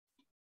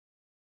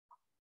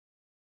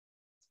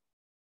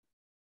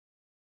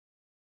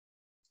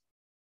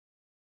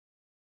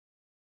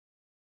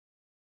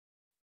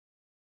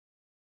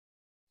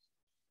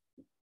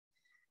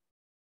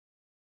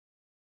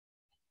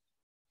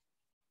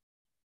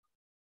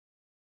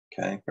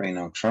 Okay,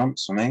 3-0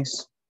 trumps from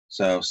ace.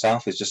 So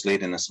South is just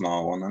leading a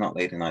small one. They're not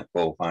leading like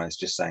 4-5. It's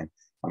just saying,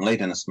 I'm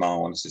leading a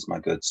small one. This is my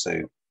good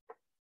suit.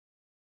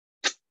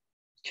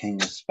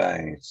 King of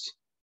spades.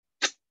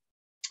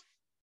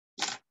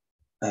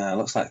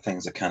 Looks like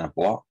things are kind of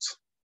blocked.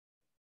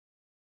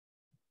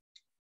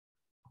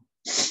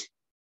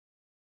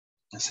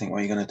 I think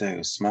what you're going to do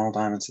is small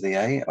diamond to the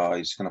 8, or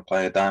you're just going to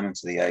play a diamond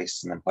to the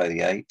ace and then play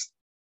the 8.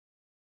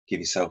 Give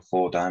yourself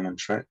 4 diamond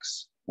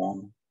tricks.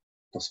 1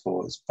 plus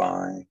 4 is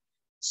 5,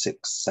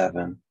 6,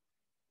 7,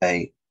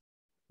 8,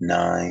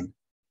 9.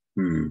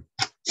 On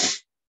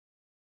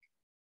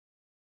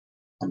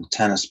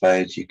 10 of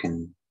spades, you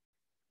can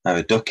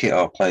either duck it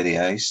or play the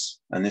ace,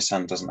 and this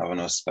hand doesn't have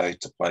enough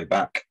spade to play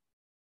back.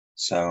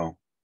 So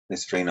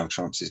this 3-0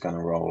 trumps is going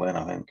to roll in,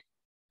 I think.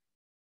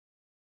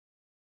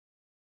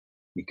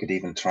 You could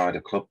even try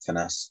the club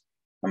finesse.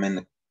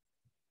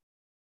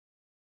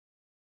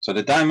 So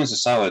the diamonds are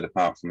solid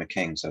apart from the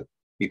king, so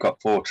you've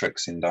got 4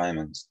 tricks in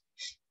diamonds.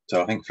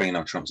 So I think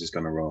 3-0 trumps is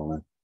going to roll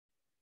in.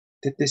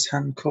 Did this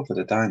hand cover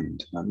the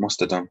diamond? I must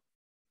have done.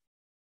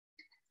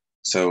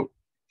 So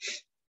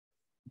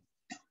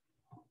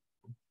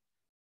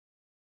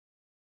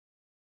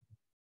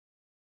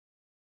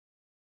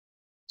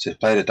he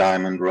played a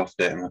diamond, roughed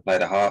it, and we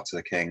played a heart to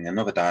the king,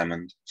 another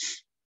diamond.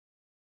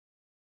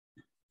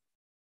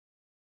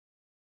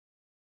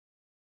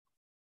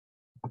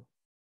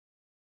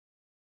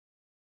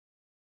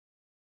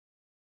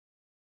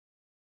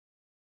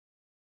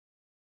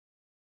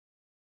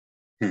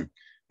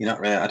 You're not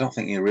really, I don't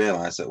think you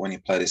realise that when you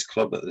play this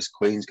club that this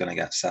queen's going to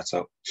get set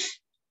up.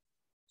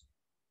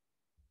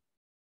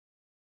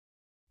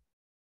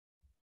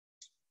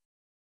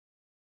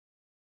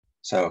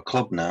 So a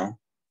club now.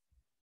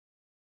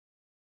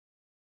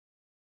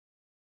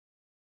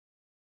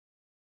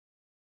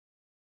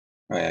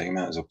 Oh yeah, you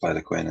might as well play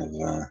the queen of...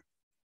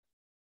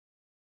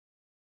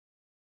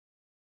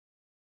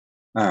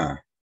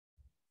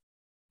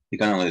 You're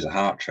going to lose a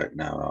heart trick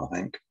now, I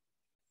think.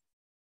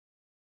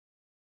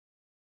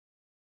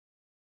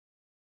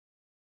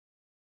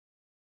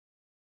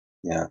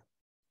 Yeah.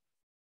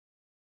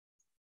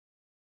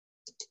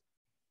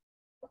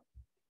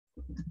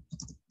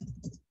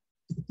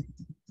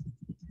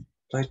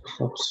 Play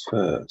clubs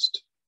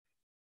first.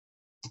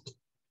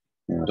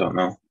 Yeah, I don't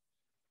know.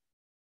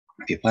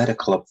 If you played a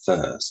club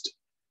first,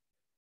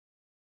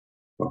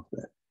 Fuck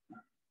it.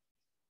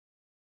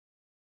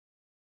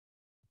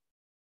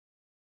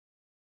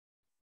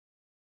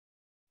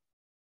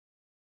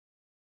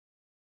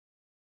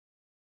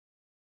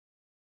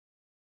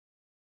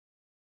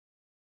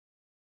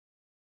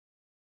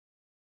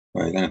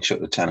 Well, you're going to chuck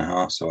the 10 of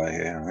hearts away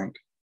here, I think.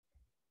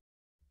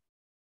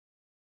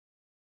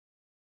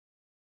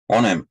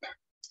 One imp.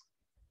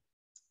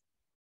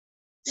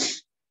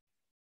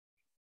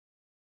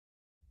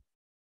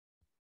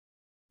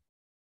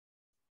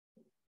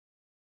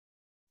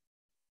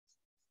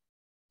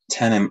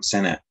 Ten imps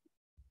in it.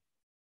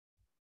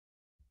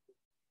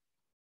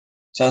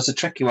 So it's a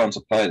tricky one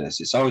to play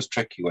this. It's always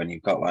tricky when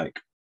you've got like,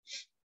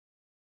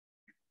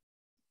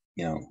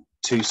 you know,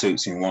 two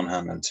suits in one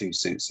hand and two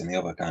suits in the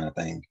other kind of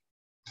thing.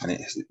 And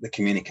the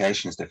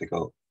communication is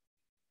difficult.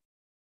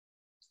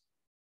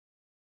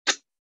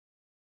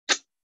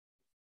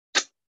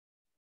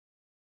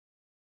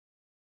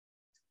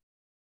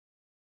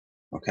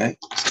 Okay,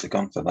 so they've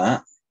gone for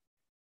that.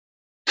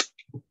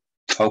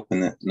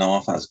 Hoping that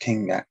North has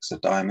King X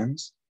of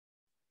diamonds.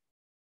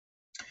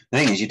 The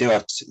thing is, you do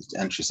have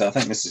entries. So I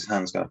think Mrs.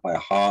 Hand's got to play a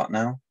heart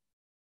now.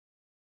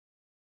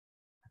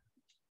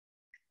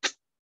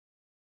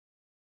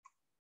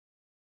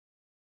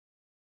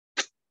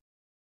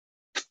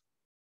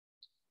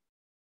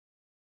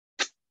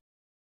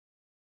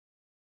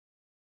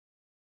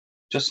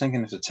 Just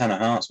thinking if the 10 of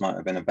hearts might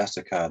have been a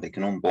better card, he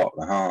can unblock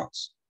the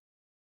hearts.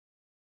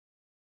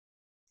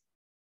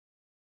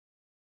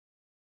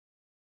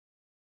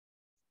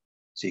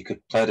 So you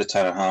could play the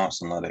 10 of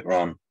hearts and let it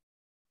run.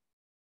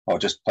 Or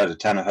just play the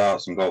 10 of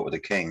hearts and go up with the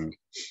king.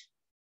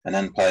 And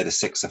then play the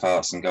 6 of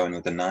hearts and go in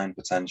with the 9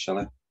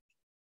 potentially.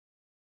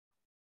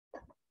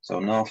 So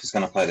North is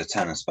going to play the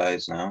 10 of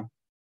spades now.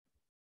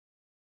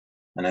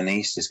 And then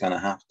East is going to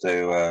have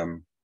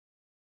to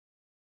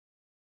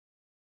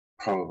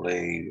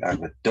probably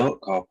either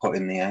duck or put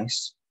in the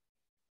ace.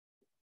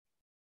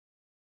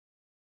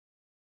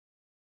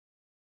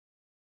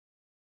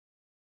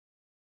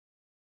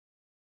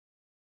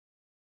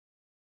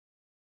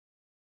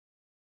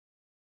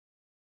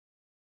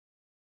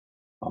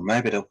 Or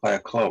maybe they'll play a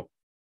club.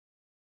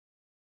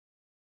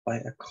 Play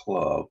a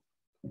club.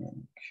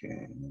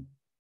 Okay.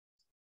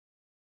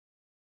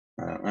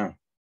 I don't know.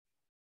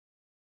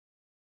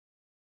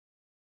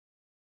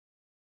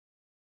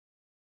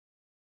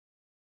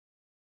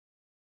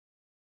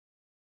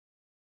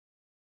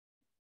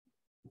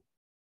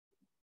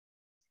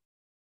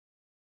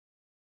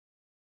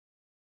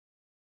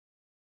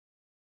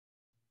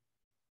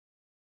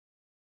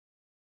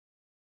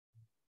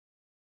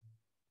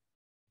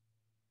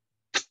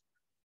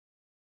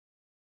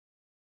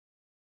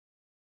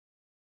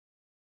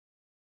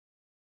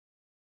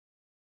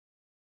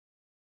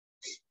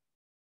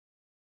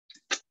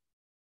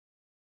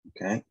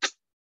 Okay.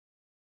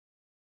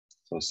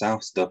 So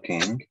South's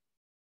ducking.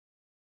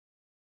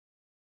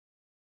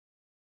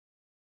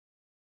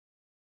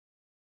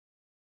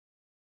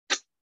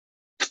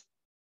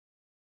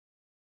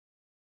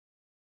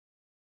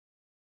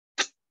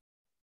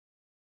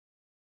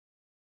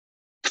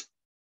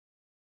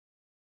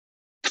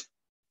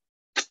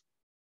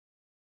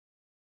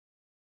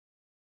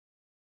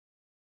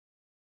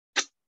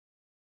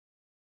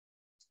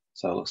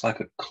 So it looks like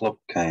a club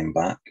came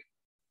back.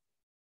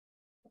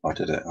 Or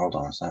did it? Hold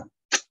on a sec.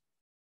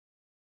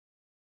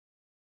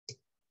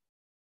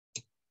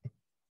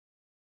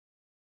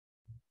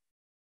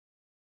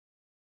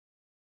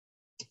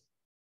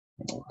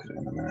 I'll look at it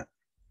in a minute.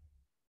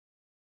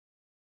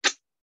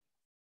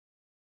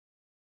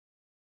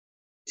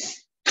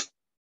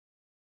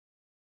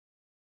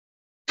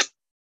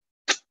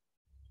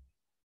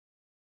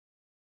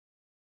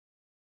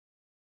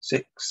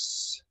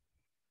 Six,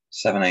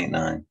 7, 8,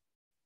 9.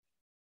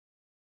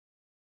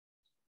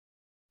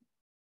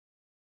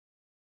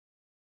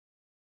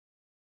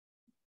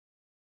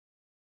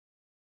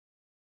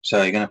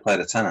 So you're going to play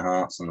the 10 of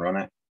hearts and run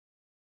it.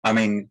 I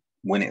mean,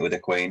 win it with a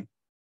queen.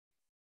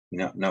 You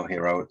know, no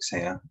heroics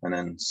here. And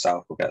then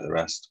South will get the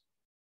rest.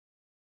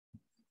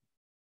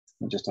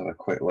 We'll just have a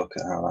quick look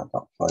at how that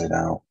got played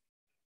out.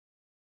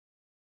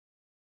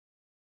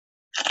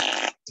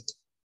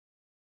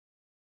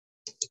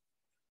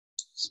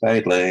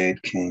 Spade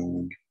lead,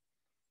 king,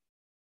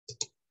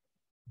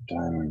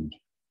 diamond.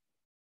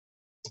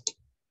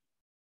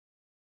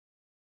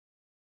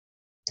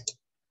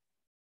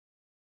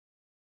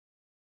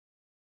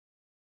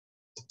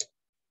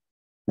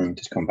 And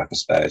just come back a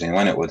spade and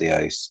win it with the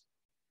ace.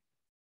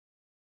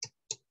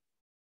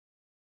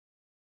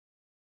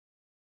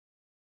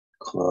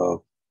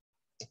 Club,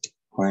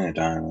 queen of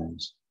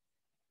diamonds.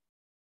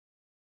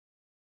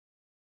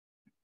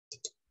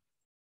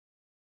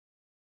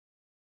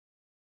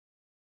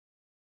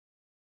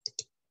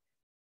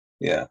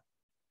 Yeah.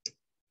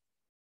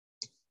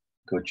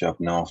 Good job,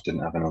 North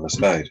didn't have another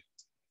spade.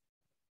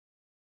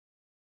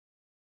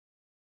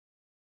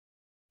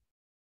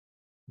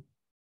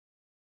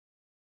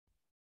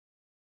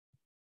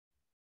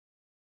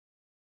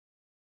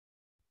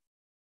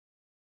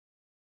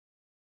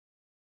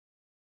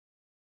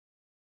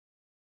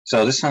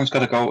 So this one's got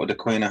to go with the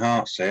Queen of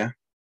Hearts here.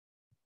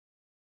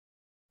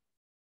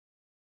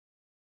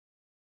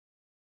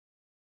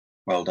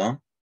 Well done.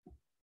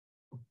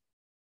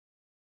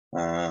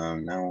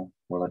 Now,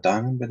 will a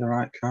diamond be the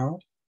right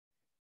card?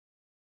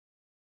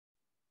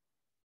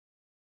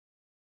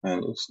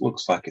 It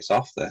looks like it's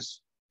off this.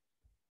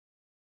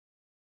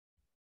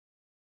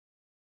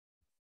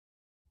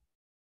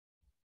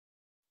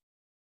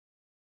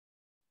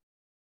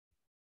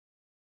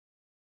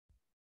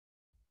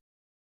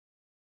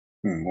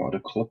 What would a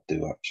club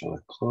do actually?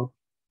 Club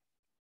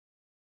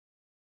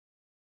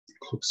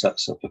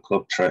sets up a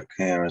club trick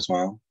here as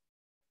well.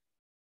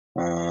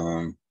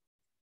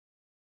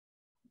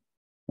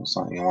 Looks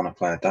like you want to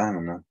play a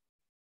diamond then.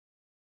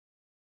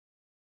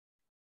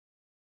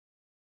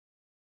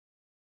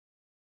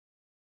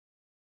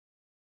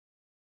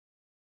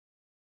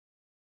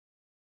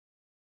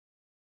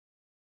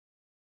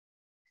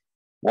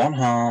 One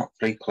heart,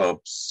 3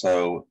 clubs,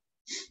 so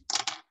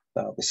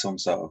that'll be some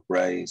sort of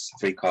raise,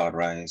 3-card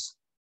raise.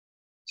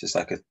 Just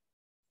like a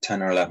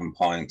 10 or 11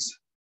 points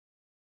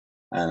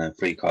and a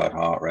 3-card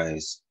heart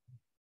raise.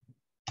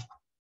 A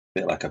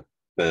bit like a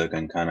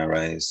Bergen kind of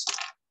raise.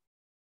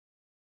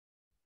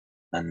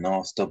 And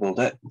North doubled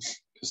it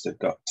because they've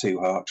got 2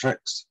 heart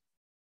tricks.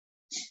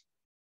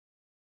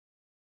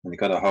 And you've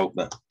got to hope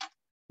that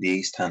the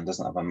East hand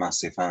doesn't have a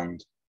massive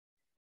hand.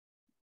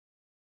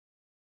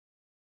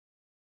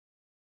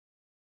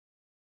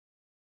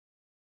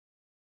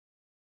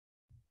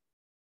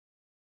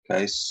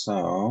 Okay,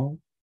 so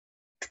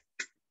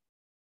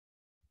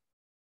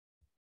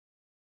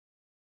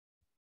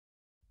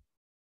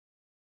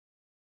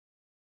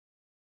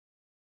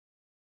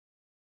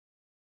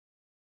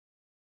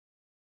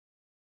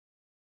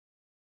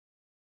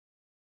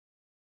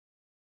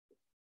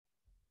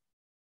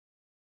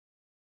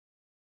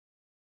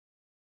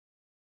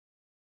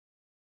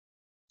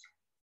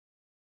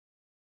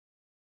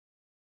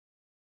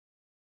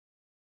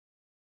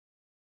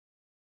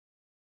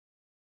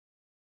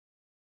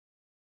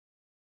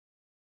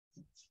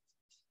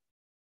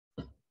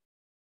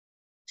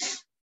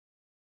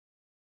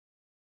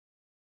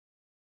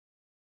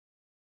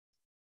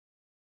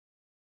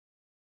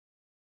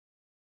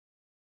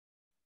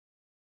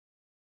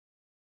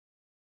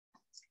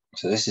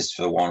this is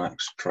for 1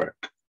 extra trick.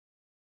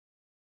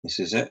 This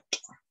is it.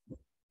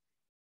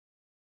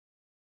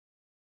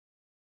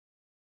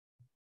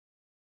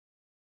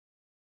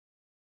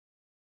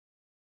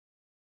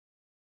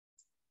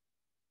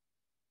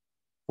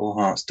 Full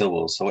hearts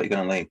double. So what are you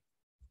going to leave?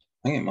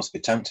 I think it must be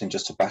tempting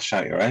just to bash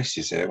out your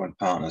aces here when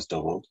partner's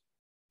doubled.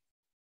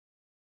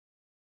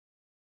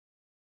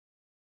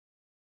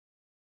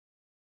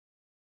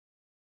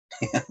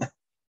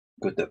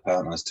 Good that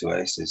partner has 2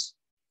 aces.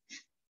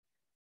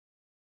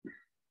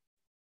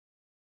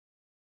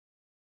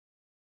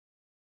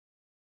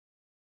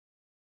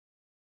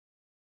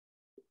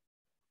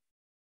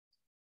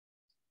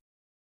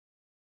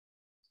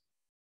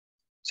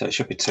 So it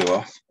should be 2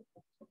 off.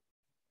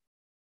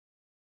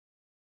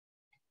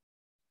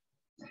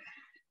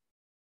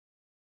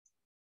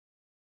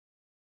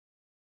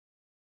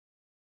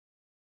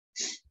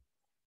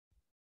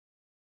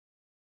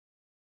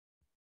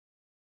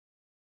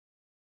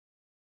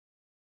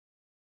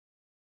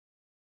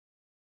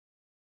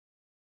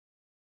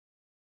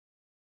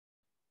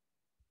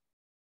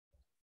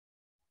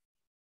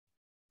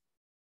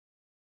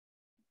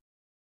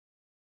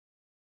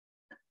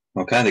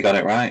 Okay, they got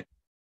it right.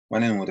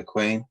 Went in with a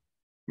queen,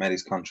 made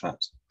his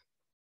contract.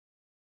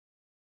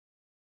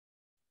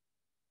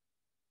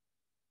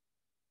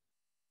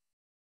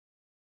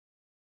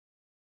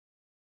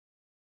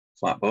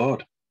 Flat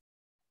board.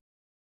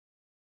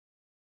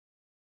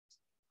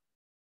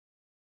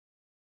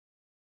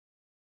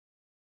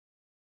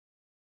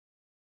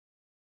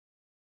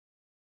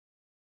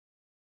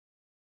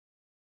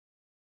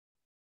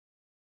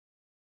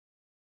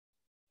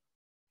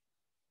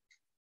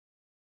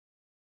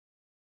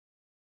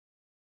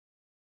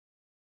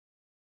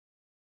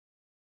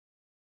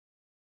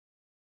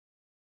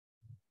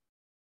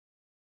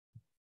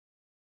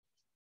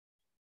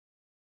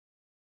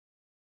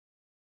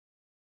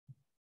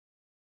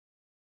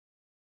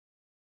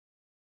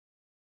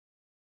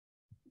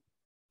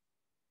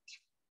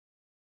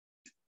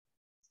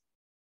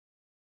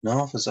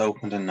 North has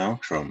opened a no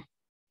trump.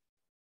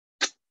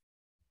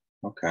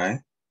 Okay.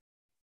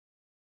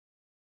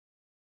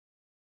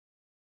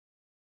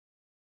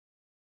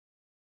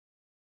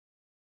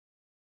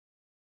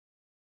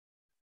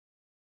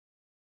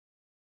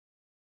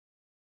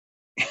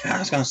 I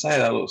was going to say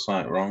that looks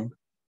like wrong.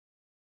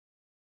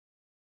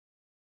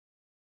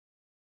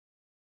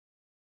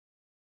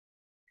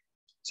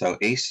 So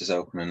East is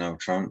open a no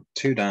trump.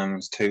 2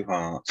 diamonds, 2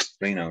 hearts,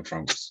 3 no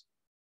trumps.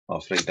 Or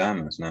 3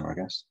 diamonds now, I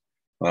guess.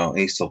 Well,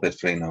 East will bid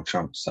 3 no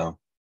trumps, so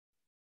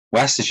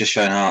West is just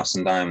showing hearts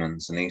and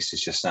diamonds, and East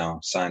is just now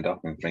signed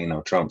up in 3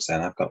 no trumps,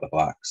 saying I've got the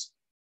blacks.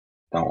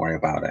 Don't worry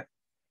about it.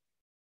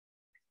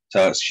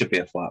 So it should be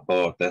a flat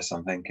board, this,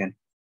 I'm thinking.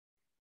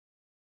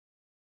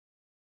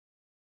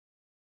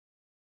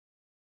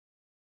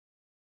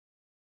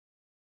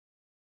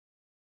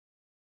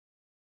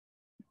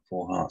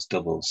 4 hearts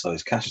double. So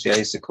he's cashed the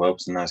ace of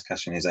clubs and now he's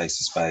cashing his ace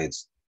of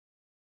spades.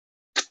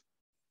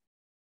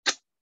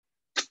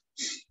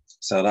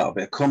 So that'll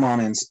be a come on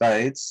in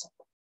spades.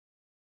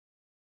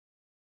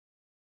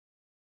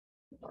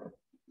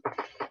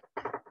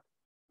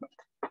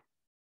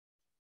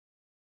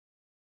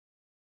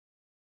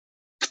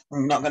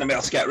 I'm not going to be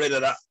able to get rid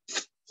of that.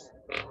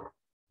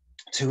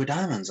 2 of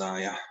diamonds, are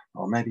you?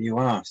 Or maybe you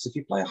are. So if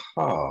you play a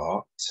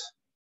heart,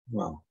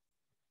 well,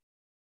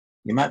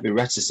 you might be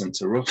reticent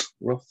to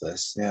rough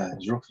this. Yeah,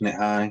 he's roughing it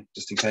high,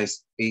 just in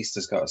case East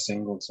has got a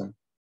singleton.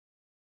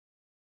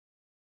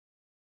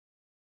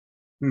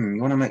 You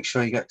want to make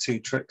sure you get 2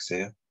 tricks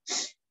here.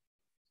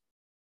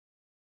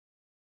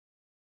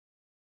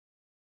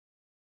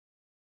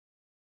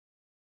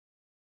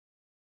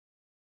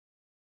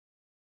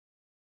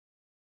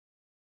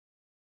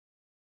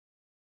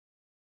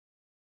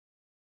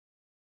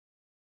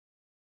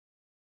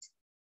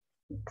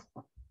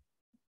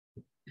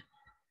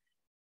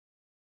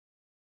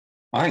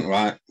 I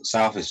think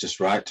South is just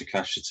right to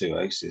cash the 2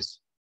 aces.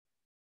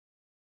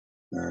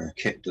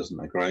 Kit doesn't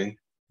agree.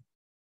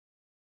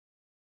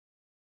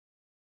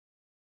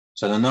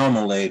 So the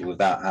normal lead with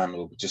that hand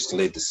will be just to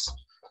lead this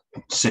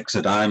 6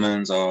 of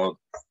diamonds or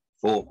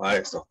 4th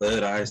highest or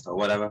 3rd highest or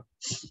whatever.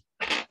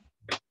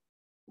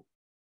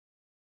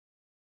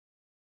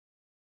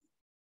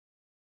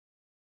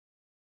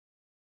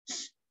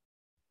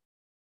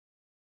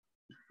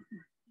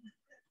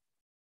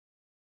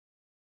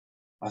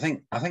 I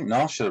think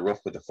North should have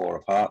roughed with the 4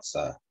 of hearts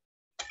there.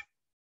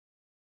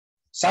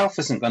 South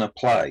isn't going to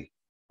play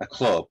a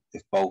club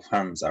if both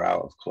hands are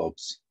out of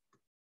clubs.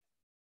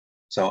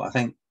 So I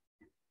think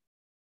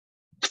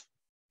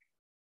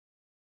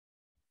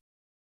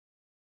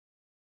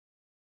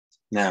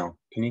now,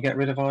 can you get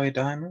rid of all your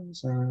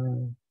diamonds?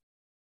 10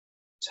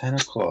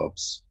 of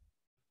clubs.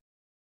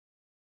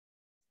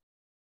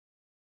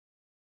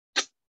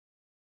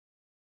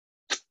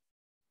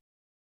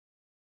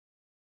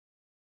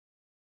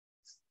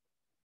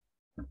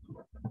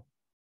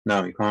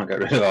 No, you can't get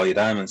rid of all your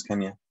diamonds,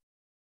 can you?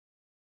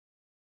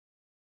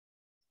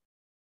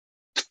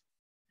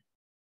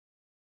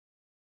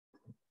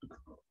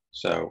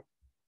 So,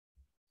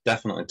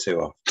 definitely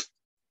 2 off.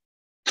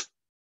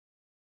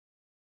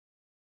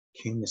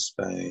 King of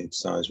spades.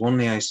 So he's won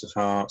the ace of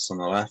hearts on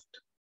the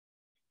left.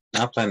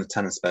 Now playing the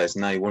 10 of spades.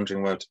 Now you're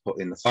wondering whether to put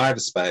in the 5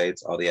 of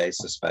spades or the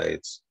ace of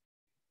spades.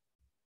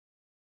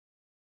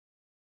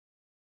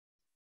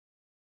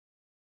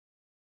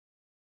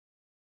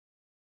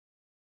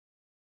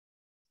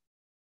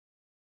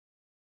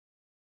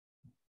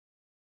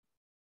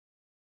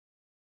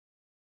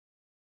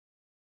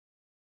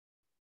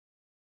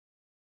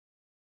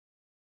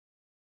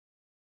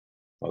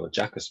 Or the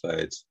jack of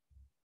spades,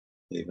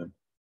 even.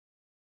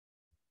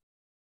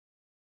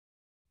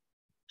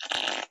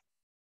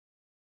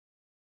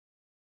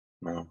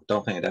 No,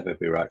 don't think it'd ever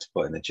be right to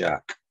put in the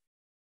jack.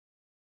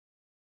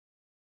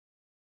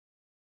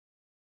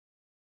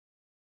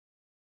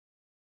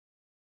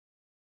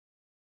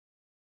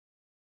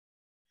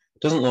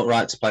 It doesn't look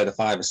right to play the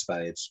 5 of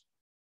spades.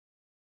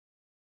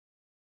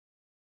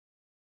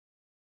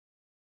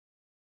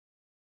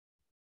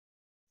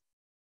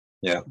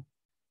 Yeah.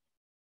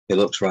 It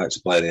looks right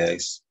to play the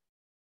ace.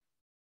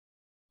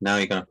 Now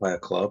you're going to play a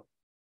club.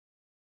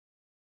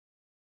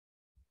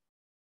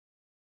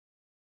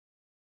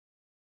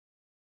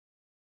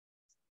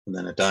 And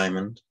then a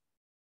diamond.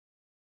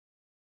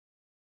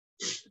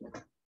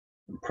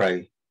 And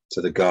pray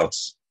to the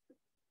gods.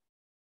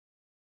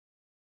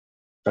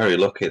 Very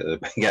lucky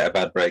that you get a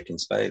bad break in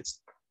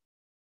spades.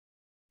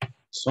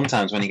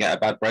 Sometimes when you get a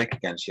bad break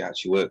against you, it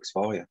actually works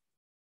for you.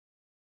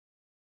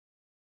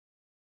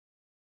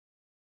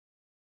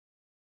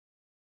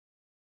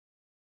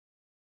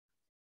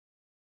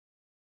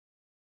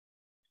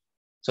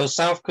 So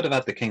South could have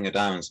had the king of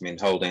diamonds,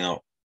 holding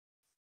up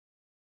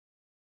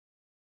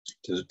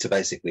to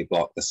basically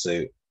block the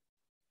suit.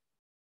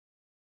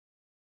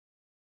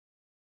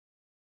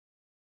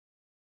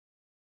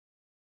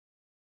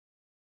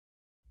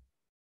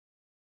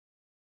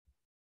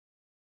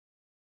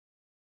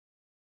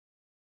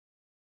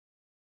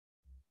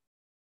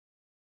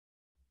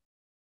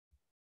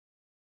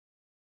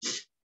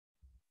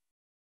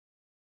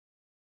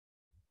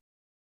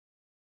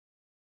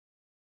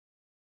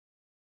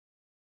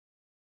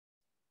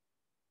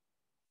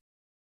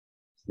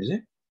 Is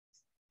it?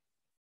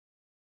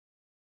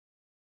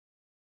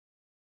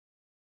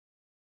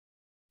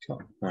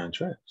 Got 9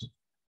 tricks.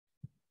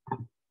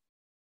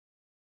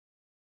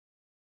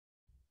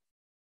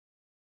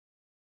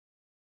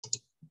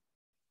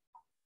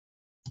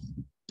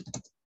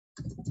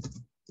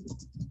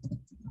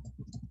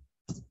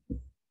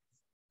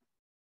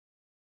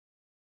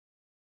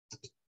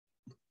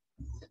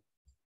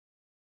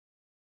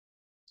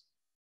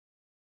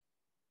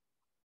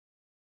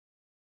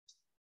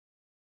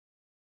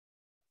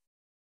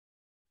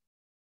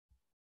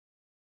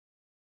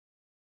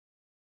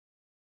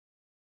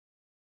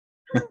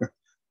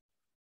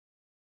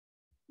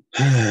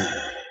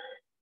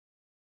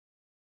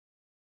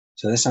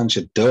 So this hand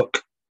should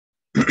duck.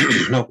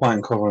 No point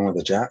in covering with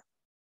a jack.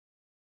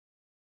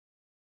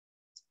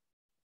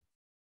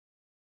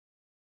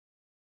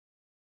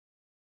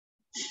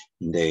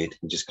 Indeed,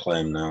 you just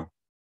claim now.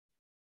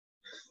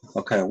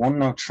 Okay,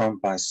 1-0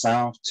 trump by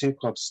South, 2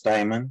 clubs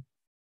Stamen.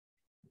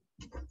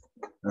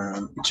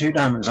 2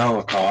 diamonds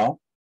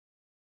overcall.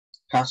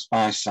 Pass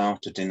by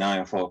South to deny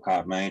a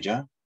 4-card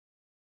major.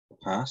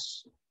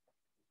 Pass.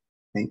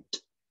 8,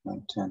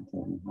 9, 10,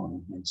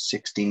 11,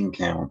 16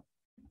 count.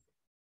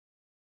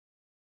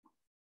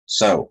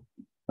 So,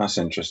 that's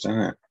interesting,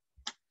 isn't it?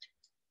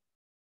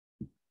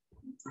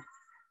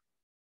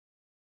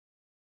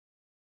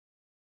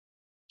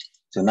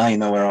 So now you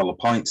know where all the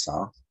points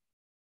are.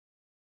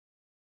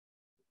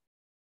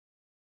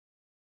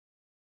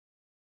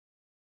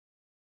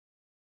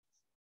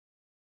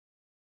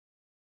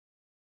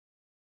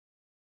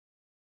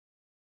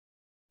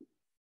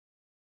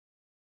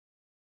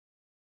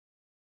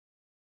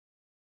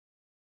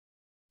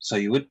 So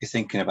you would be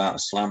thinking about a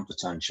slam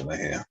potentially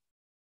here.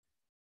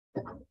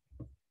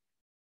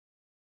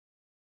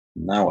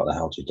 Now what the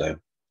hell do you do?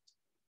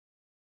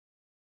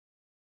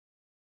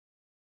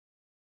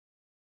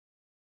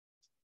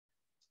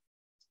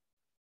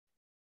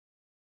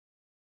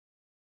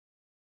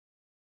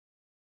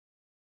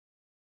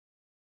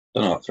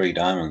 Don't know what 3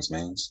 diamonds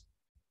means.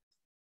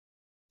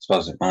 I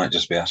suppose it might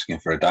just be asking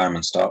for a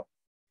diamond stop.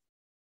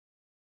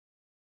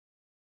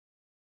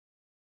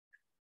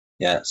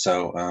 Yeah,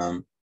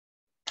 so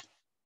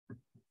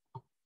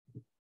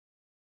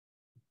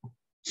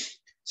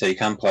you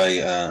can play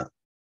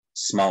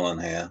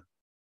Smollen here.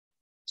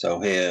 So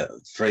here,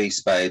 3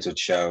 spades would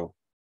show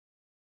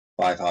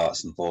 5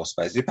 hearts and 4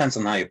 spades. It depends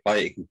on how you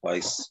play it. You can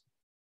place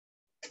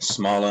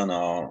Smollen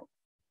or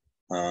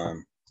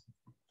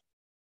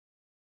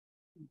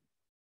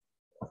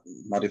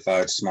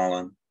modified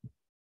Smollen.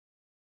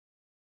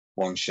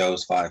 One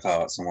shows 5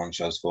 hearts and one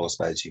shows 4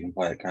 spades. You can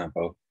play it kind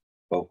of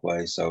both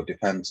ways. So it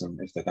depends on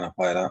if they're going to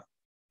play that.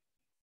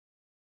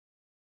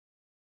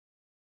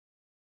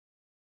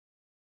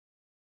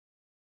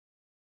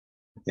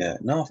 Yeah,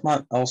 North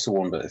might also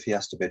wonder if he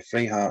has to bid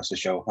 3 hearts to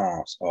show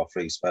hearts or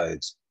 3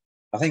 spades.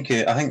 I think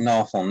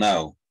North will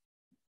know.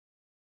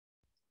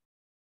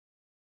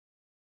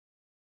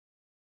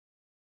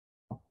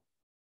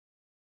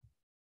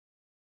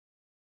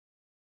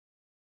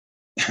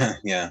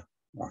 Yeah,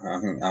 I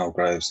think Al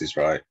Graves is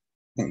right.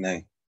 I think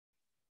they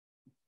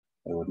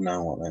would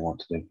know what they want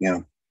to do.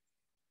 Yeah.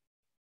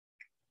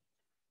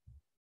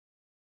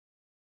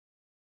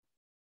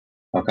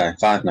 Okay,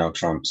 5 no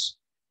trumps.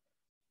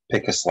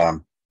 Pick a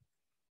slam.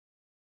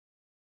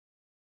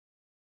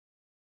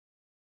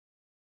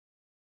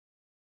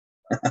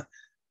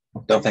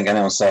 Don't think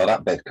anyone saw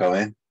that bid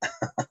coming.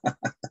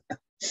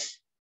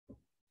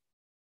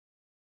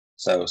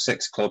 So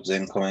 6 clubs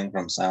incoming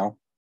from South.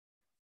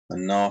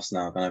 And North's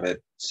now going to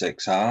bid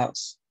 6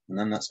 hearts. And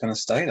then that's going to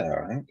stay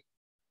there, I think.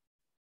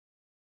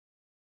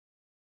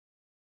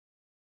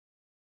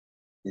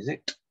 Is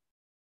it?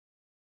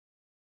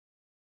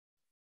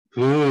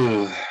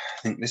 Ooh, I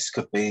think this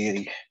could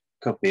be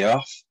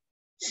off.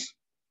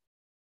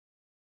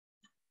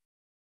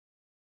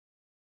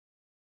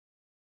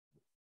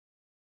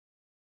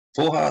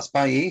 Four hearts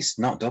by East,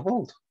 not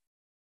doubled.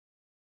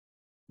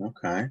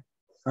 Okay.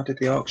 How did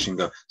the auction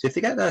go? So if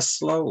they get there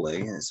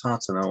slowly, it's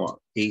hard to know what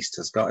East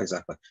has got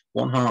exactly.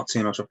 1 heart,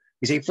 2 not. You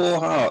see, 4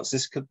 hearts.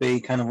 This could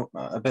be kind of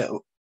a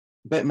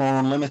bit more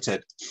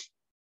unlimited.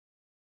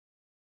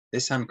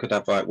 This hand could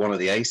have like one of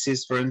the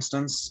aces, for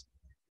instance.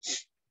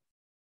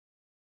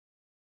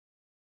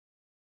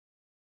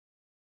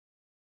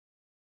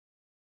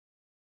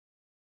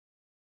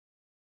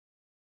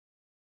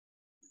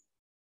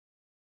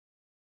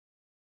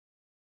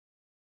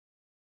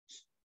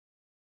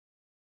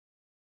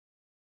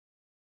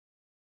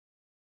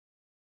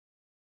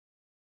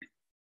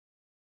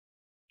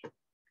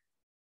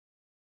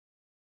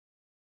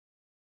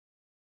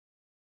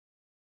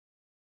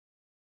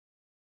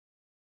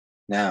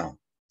 Now,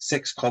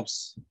 6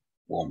 clubs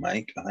will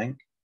make, I think.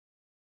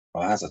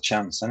 Or has a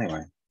chance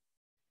anyway.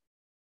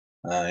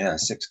 Yeah,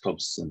 6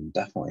 clubs can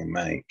definitely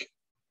make.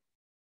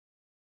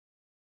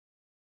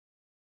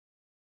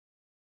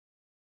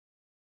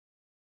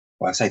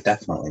 Well, I say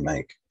definitely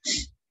make.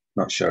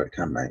 Not sure it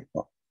can make,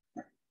 but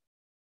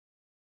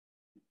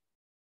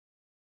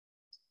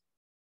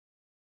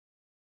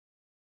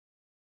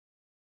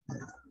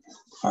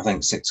I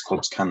think 6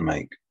 clubs can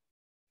make.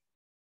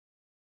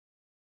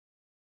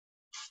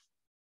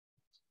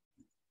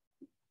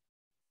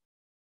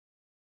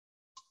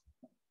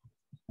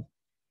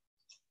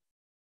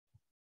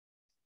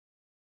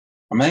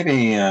 Or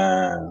maybe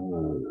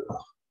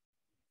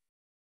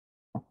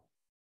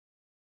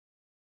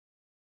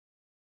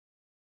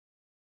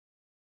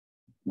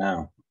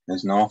now,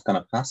 is North going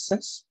to pass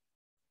this?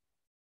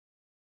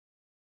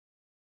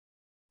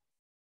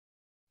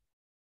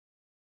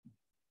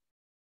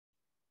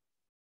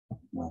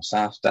 No,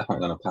 South's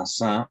definitely going to pass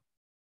that.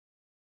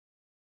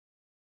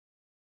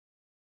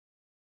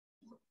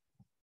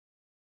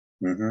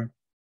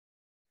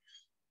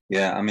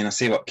 Yeah, I mean, I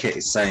see what Kit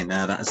is saying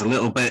there. That is a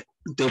little bit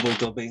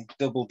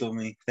double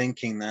dummy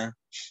thinking there.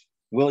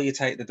 Will you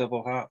take the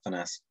double heart,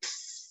 Finesse?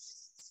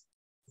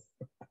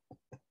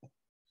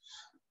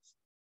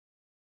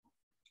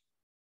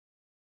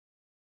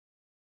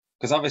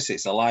 Because obviously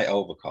it's a light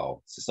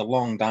overcall. It's a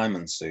long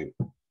diamond suit.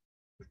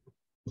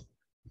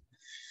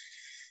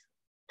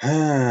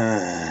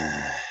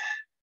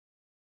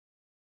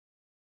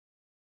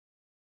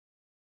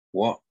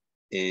 What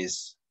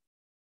is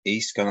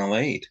East going to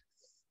lead?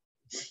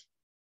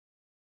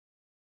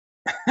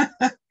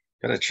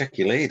 Got a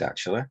tricky lead,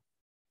 actually.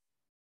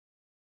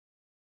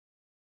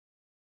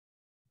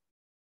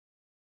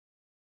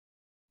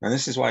 And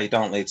this is why you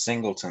don't lead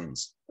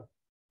singletons.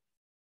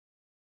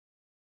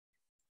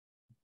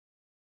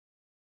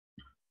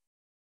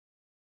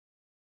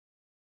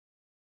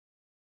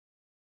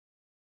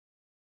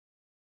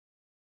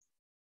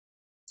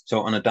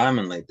 So on a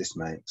diamond lead, this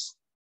makes.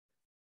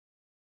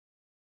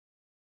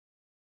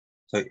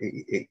 So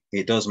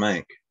it does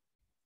make.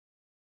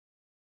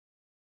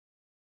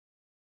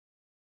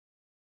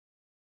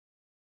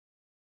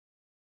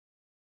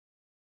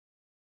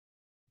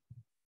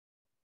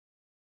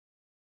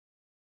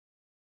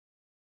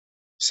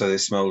 So they're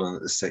smaller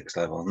at the 6th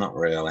level, not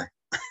really.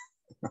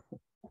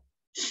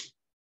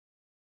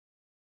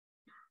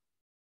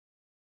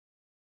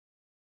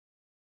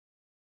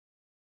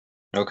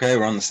 Okay,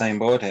 we're on the same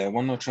board here.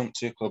 1 no trump,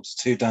 2 clubs,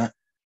 2 down.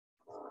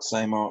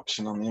 Same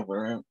auction on the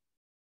other end.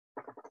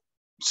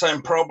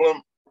 Same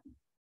problem.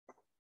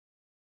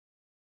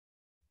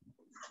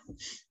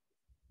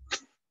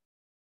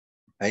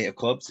 Eight of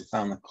clubs, you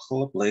found the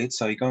club lead,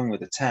 so you're going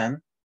with a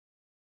 10.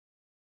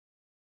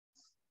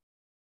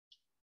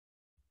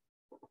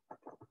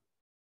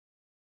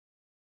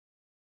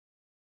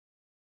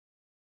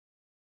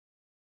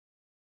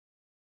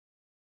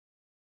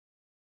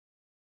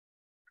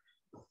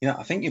 Yeah,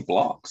 I think you're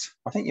blocked.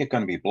 I think you're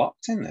going to be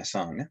blocked in this,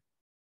 aren't you?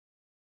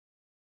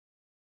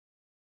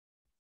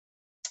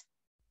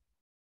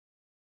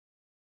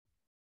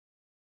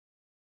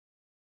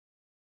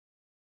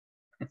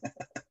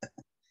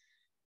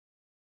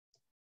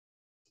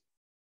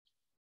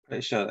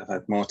 Pretty sure that if I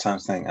had more time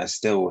to think, I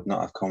still would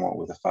not have come up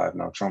with a 5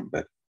 no trump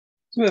bid.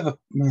 It's a bit of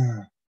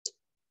a...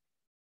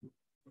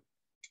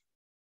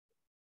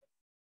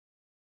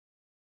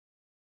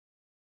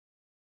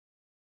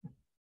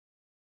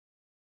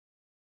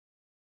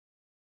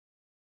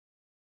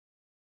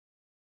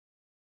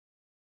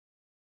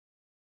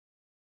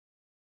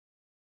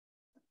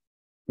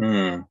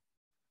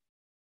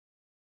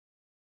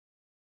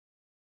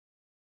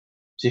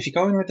 So if you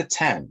go in with a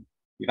 10,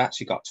 you've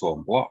actually got to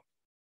unblock.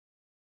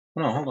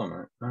 No, hold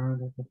on a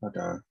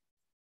minute.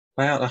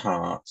 Play out the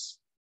hearts.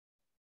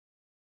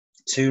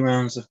 2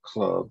 rounds of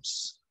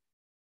clubs.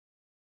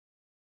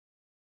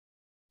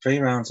 3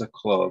 rounds of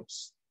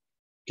clubs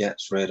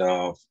gets rid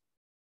of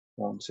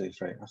 1, 2,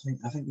 3.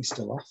 I think we're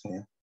still off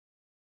here.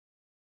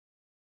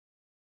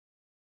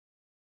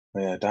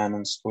 Oh, yeah,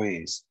 diamond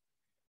squeeze.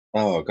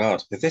 Oh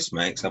God, if this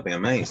makes, I'll be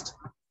amazed.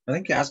 I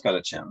think it has got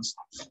a chance.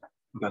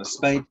 You've got a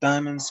spade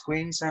diamond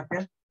squeeze, have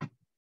you?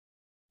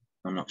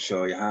 I'm not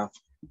sure you have.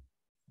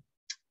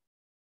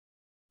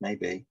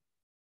 Maybe.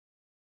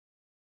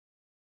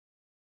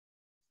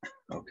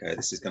 Okay,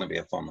 this is going to be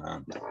a fun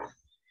hand.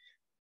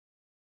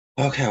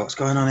 Okay, what's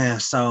going on here?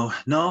 So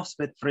North's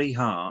bid 3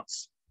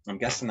 hearts. I'm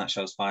guessing that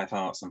shows 5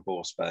 hearts and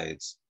 4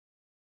 spades.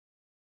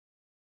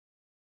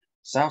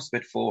 South's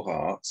bid 4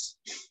 hearts.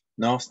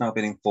 North's now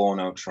bidding 4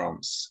 no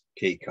trumps.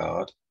 Key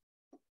card.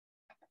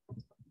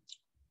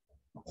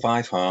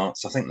 5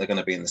 hearts. I think they're going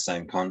to be in the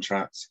same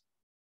contract.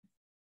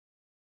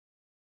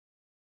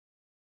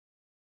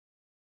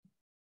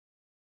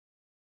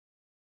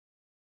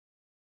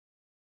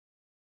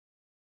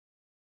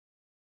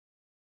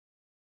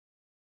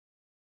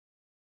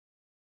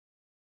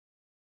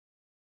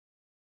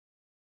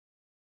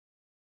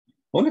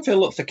 I wonder if he'll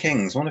look for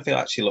kings. I wonder if he'll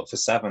actually look for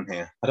 7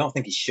 here. I don't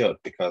think he should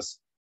because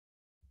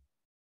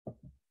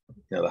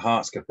the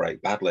hearts could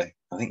break badly.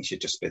 I think he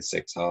should just bid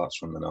 6 hearts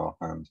from the north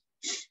hand.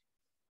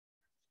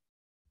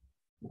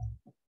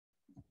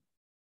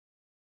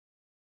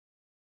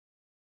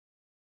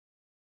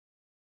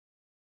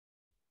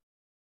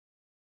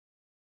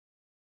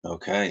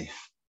 Okay.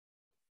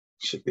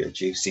 Should be a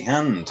juicy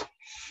hand.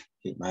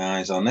 Keep my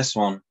eyes on this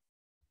one.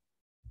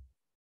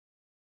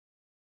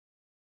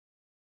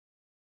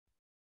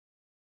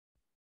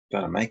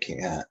 Gotta make it,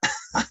 yeah.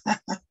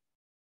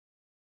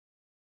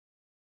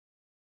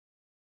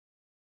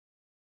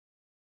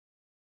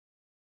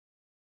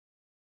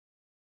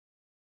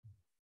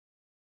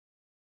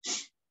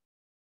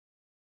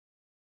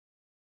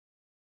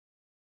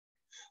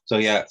 So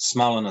yeah,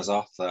 Smollen is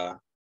off there.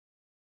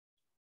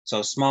 So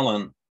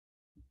Smollen,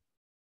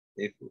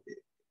 if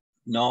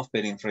North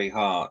bidding 3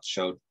 hearts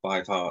showed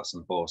 5 hearts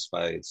and 4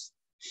 spades.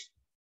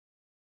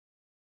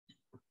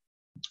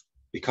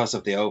 Because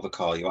of the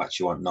overcall, you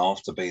actually want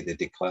North to be the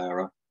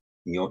declarer.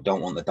 You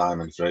don't want the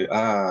diamond through.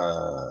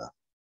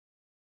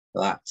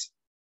 That's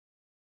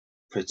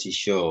pretty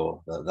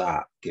sure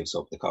that gives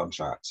up the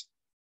contract.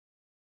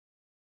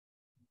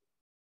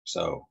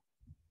 So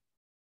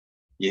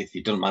if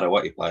it doesn't matter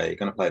what you play, you're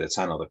going to play the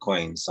 10 or the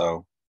queen.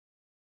 So,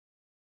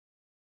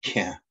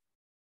 yeah,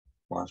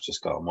 well, I've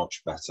just got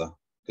much better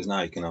because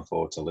now you can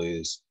afford to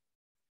lose.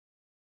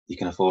 You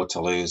can afford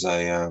to lose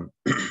a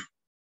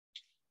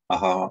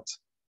heart.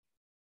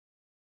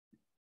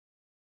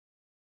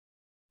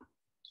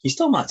 You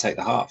still might take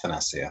the heart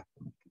finesse here.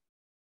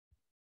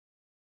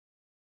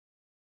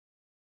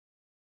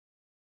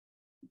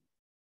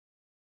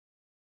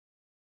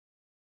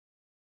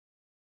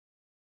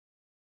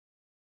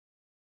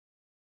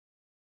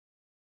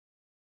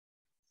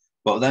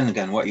 But then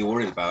again, what you're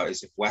worried about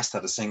is if West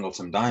had a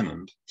singleton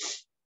diamond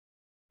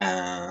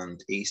and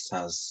East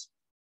has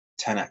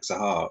 10x of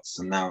hearts,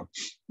 and now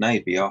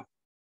you'd be off.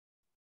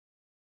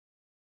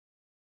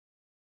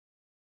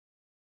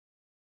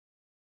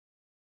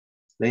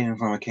 Leading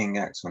from a king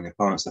X when the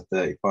opponent's at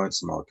 30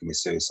 points or more can be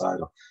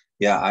suicidal.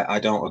 Yeah, I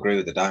don't agree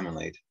with the diamond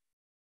lead.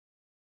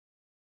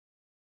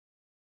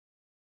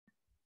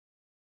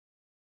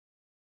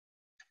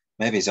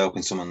 Maybe he's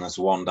hoping someone has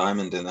one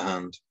diamond in the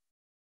hand.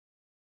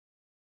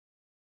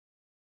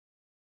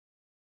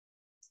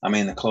 I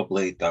mean, the club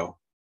lead, though.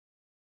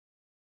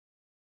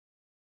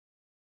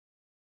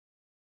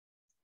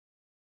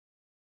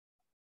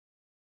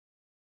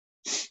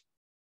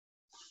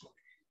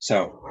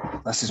 So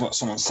this is what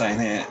someone's saying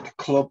here. The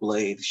club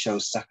lead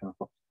shows second.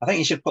 I think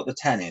you should put the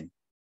 10 in,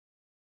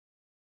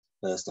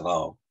 first of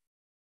all.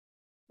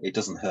 It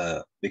doesn't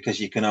hurt because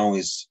you can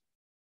always,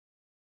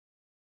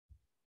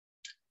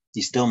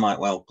 you still might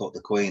well put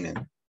the queen in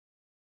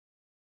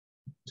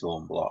to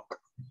unblock.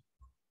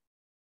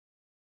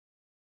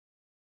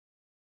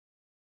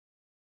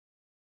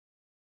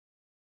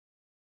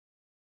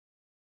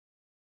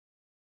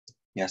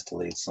 He has to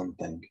lead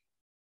something.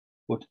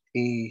 Would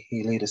he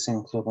lead a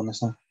single club on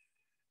this now?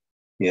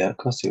 Yeah, of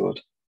course he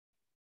would.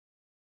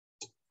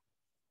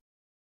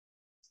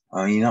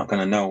 I mean, you're not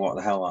going to know what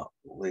the hell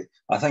that lead.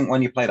 I think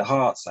when you play the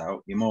hearts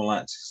out, you're more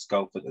likely to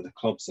go for the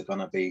clubs are going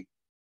to be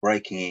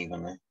breaking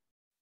evenly.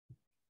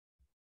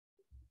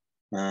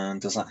 And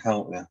does that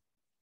help you?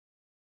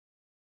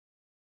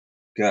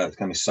 God, it's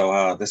going to be so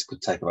hard. This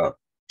could take about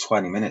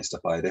 20 minutes to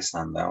play this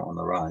hand out on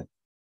the right.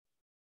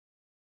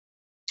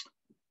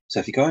 So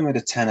if you're going with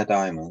a 10 of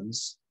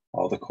diamonds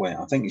or the queen,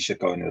 I think you should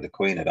go in with the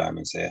queen of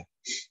diamonds here.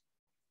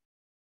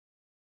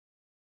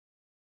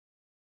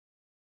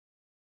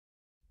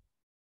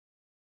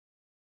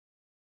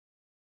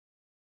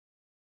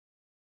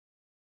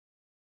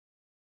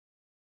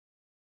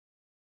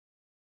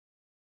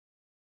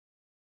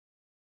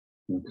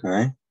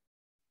 Okay.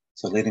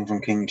 So leading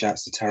from king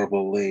jack's a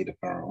terrible lead,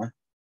 apparently.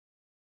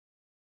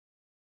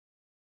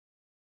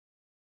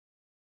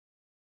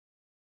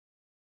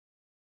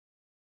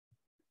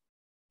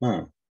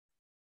 Huh.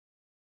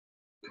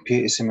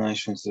 Computer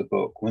simulations of the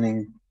book.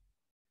 Winning.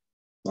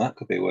 Well, that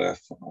could be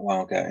worth a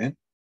while getting.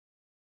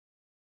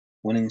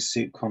 Winning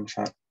suit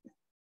contract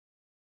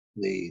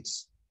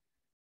leads.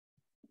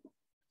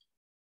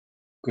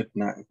 Good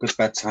night, good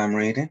bedtime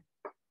reading.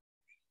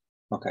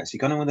 Okay, so you're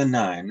going in with a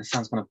 9. This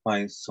hand's going to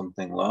play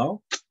something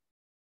low.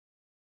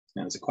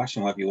 Now there's a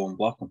question whether you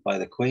unblock and play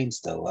the queen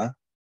still there.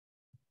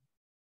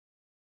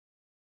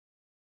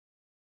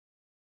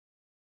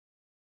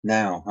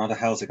 Now, how the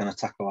hell is it going to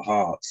tackle the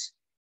hearts?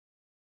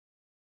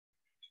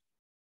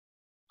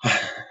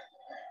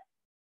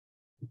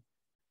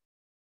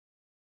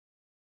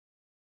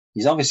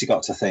 He's obviously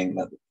got to think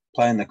that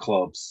playing the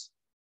clubs.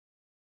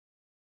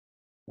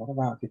 What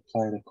about if you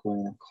play the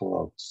queen of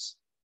clubs?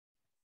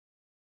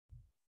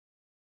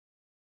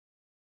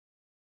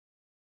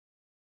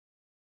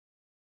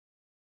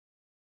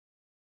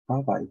 How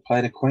about you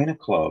play the queen of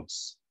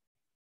clubs?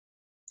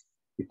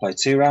 You play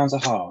 2 rounds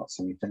of hearts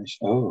and you finish.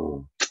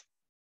 Oh,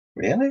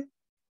 really?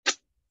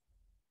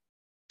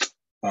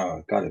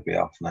 Oh, got to be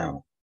off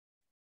now.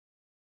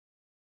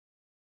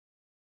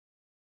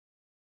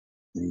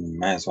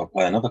 May as well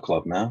play another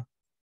club now.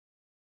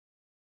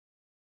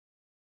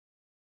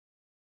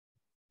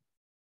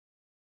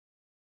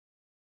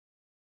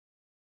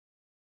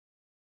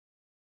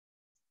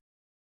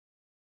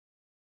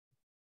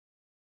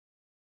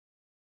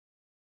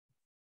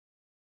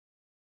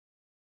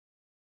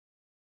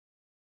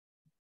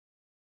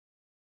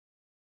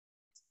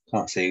 I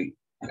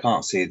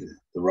can't see the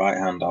right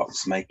hand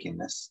ox making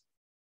this.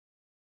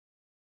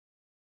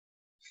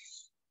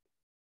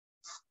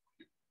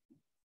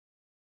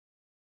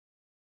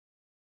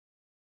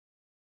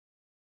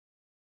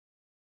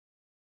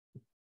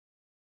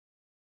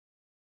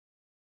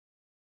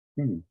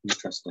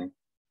 Interesting.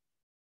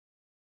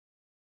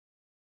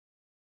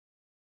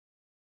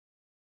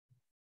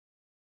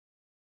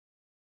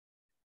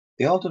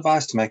 The old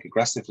advice to make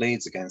aggressive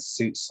leads against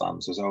suit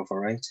slams was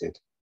overrated.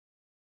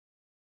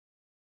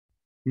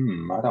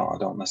 I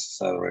don't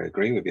necessarily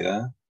agree with you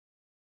there.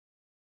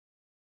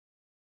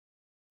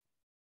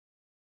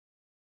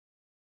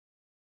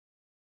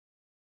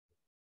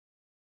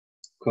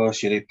 Of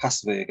course, you do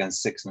passively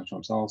against 6 and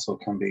trumps also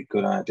can be a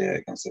good idea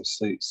against those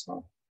suits.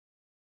 So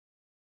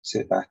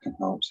sit back and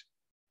hope.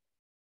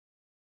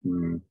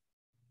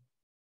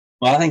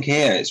 Well, I think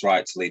here it's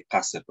right to lead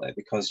passively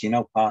because you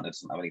know partner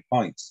doesn't have any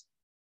points.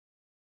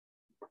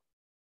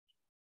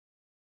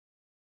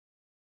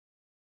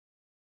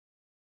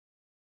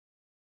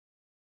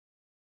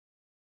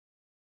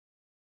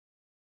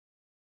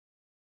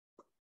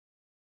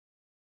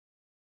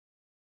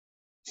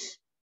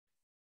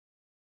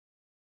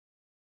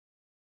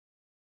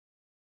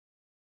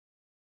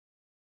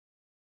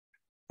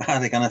 How are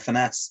they going to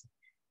finesse?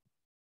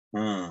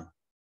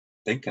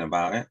 Thinking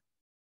about it.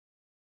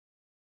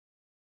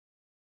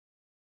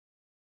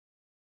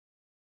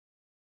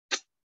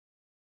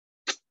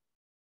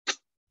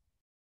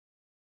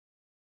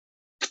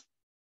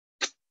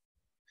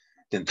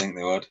 Didn't think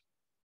they would.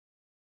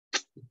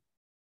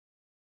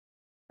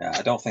 Yeah,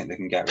 I don't think they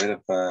can get rid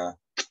of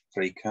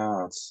 3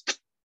 cards.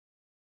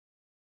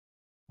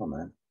 Come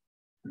on.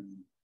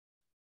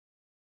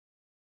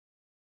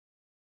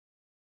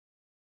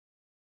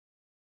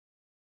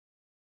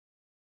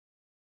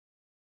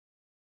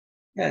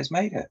 Yeah, it's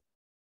made it.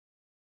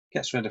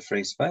 Gets rid of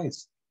 3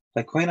 spades.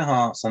 Play Queen of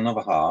Hearts,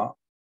 another heart.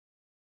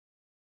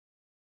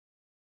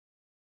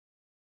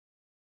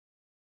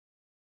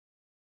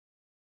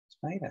 It's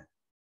made it.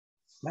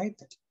 It's made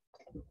it.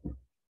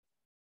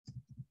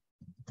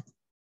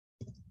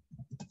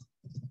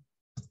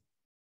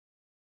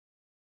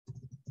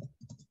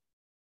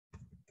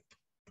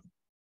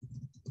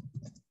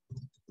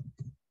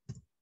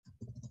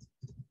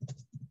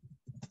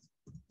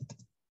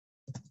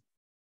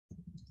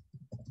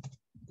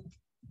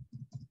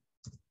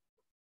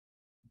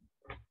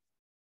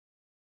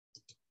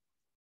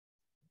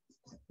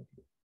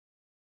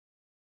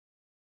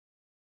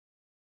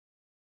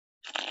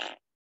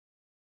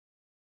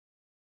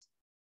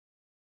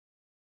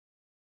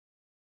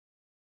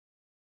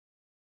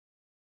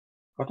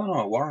 I don't know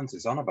what Warrant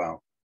is on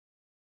about.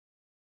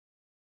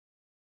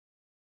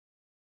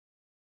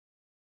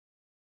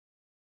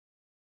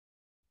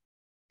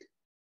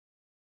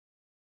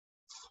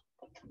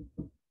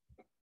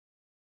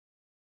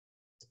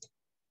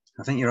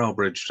 I think you're all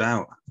bridged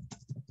out.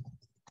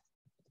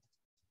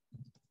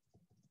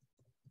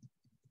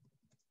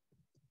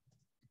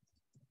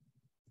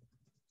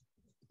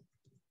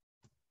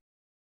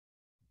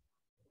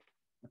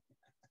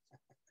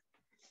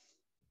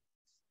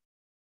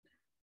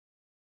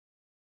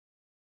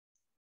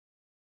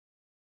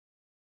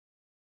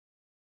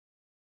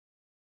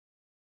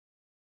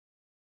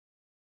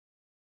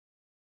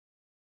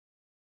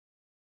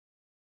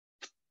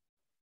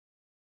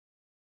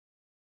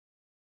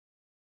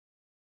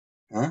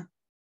 Huh?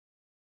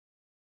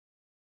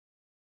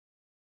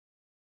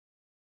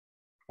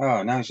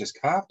 Oh, now he's just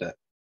carved it.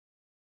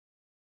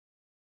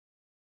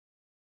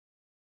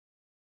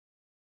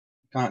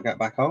 Can't get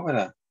back over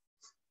there.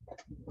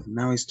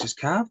 Now he's just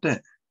carved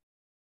it.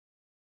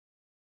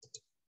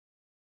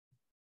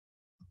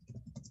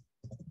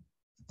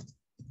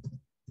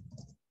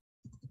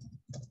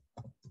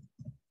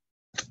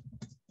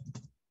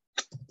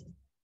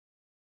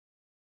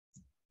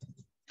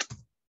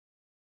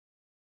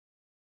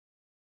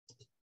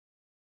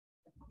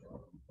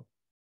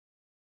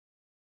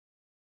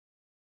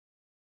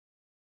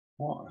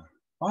 What?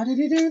 Why did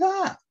he do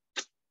that?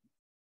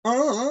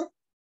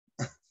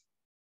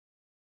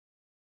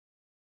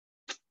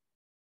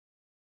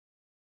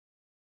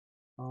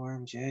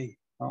 OMG,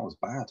 that was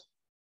bad.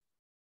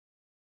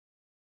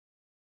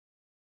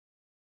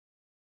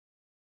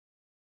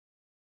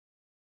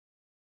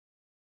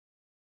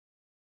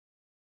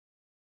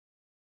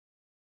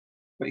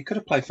 But he could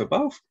have played for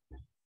both.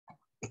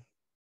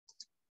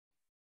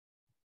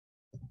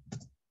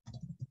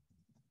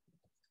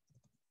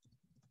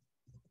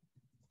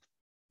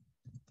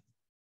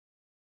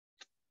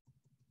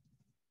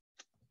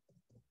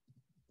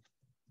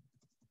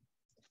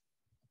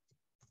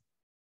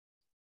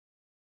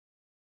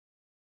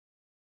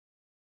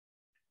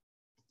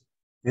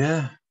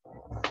 Yeah.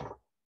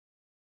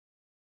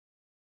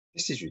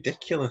 This is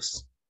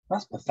ridiculous.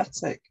 That's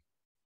pathetic.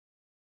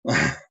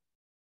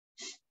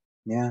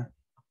 Yeah.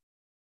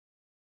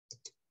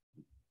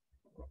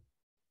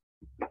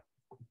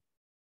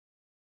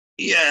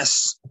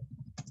 Yes.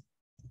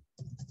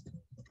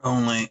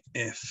 Only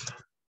if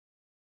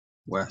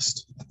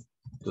West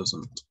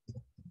doesn't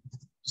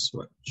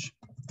switch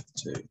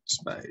to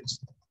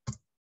spades.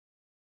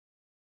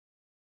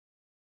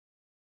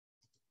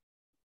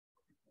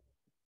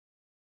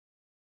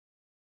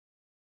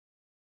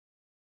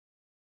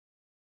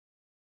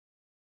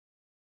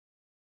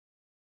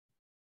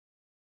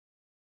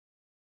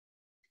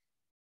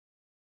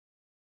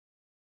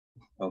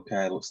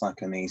 Okay, looks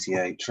like an easy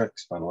 8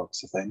 tricks by the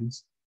looks of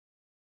things.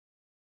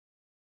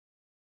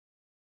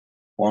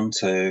 1,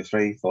 2,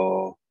 3,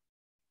 4,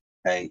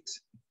 8.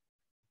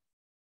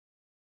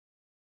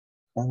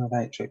 1 of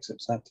 8 tricks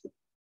accepted.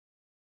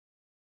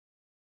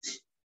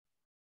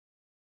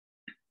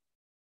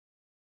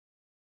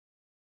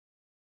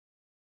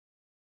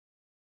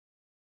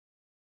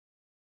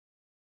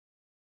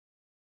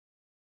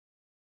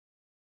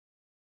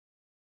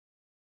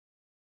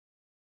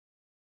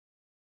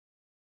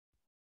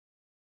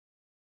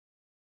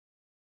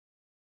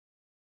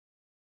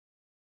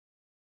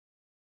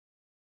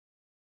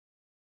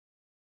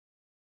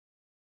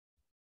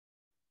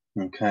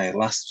 Okay,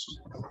 last.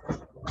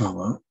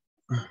 Oh,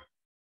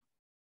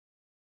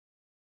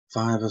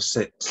 5 of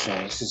 6. So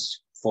this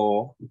is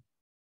 4.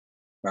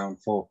 Round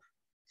 4.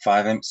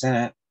 5 imps in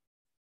it.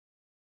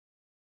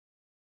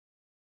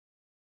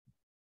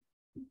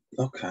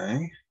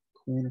 Okay.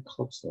 Queen of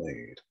clubs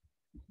lead.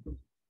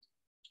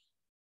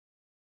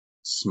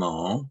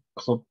 Small.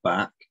 Club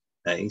back.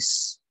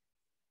 Ace.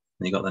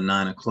 And you got the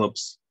 9 of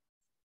clubs.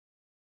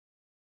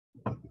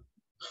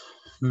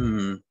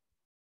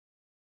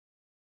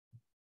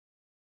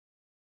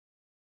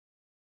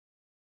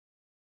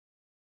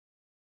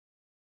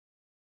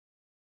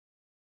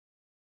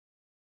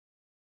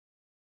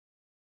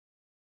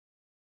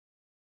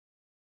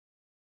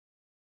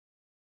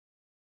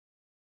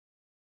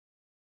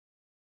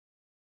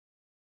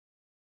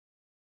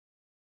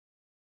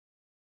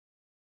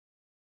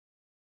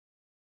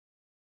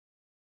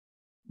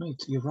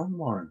 Wait, you're wrong,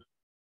 Warren.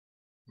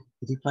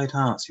 If he played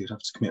hearts, you'd have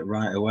to commit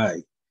right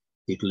away.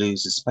 He'd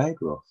lose a spade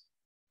rough.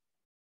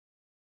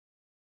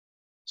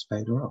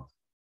 Spade rough.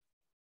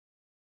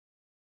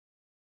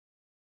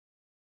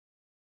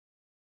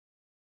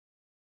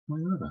 What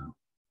are you about?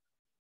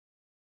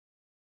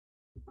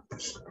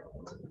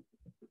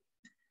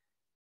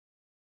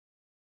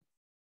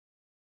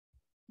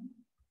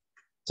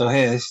 So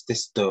here,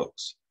 this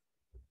ducks.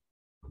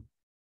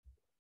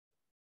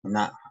 And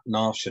that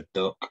North should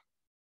duck.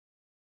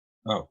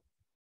 Oh.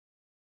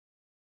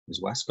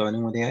 Is West going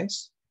in with the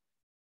ace?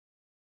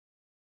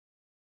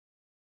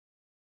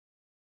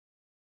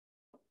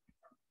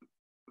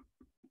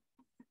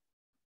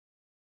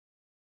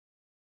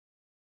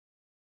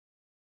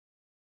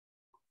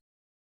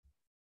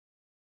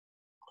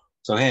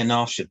 So here,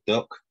 North should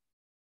duck,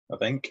 I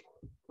think.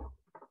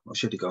 Or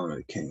should he go in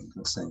with the king?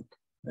 Let's think.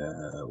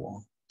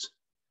 What?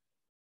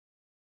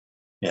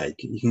 Yeah,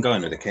 you can go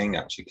in with the king,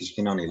 actually, because you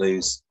can only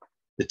lose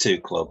the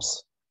 2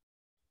 clubs.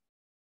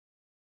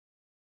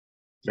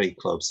 3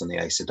 clubs and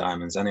the ace of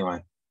diamonds anyway.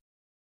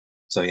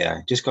 So yeah,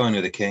 just go in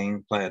with the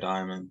king, play a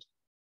diamond,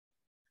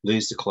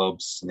 lose the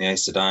clubs and the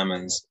ace of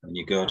diamonds, and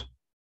you're good.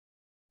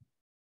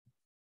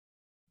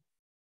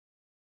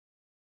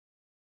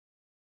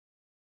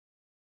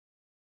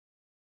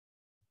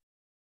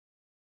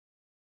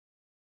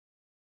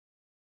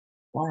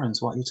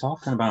 Warrens, what are you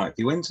talking about? If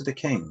you win to the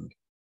king,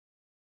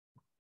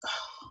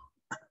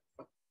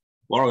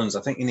 Warrens,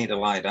 I think you need to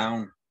lie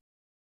down.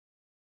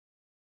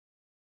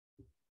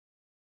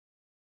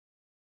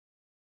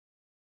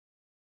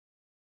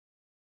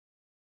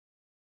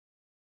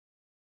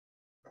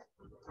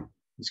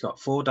 He's got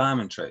 4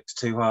 diamond tricks,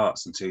 2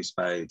 hearts and 2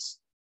 spades.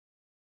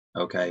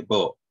 Okay,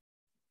 but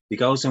he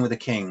goes in with the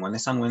king. When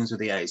this hand wins with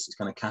the ace, it's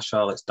going to cash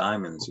all its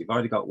diamonds. You've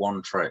already got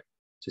 1 trick.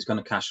 So he's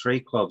going to cash 3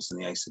 clubs and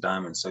the ace of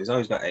diamonds. So he's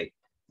always got 8.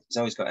 He's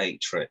always got 8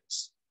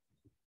 tricks.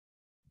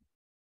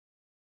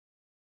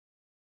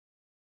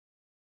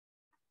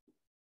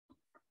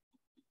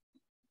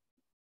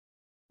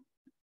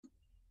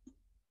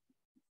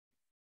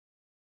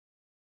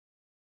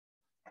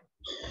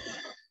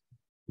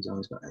 He's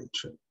always got 8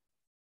 tricks.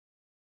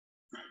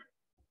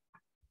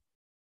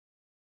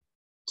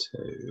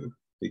 2.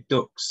 He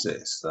ducks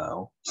this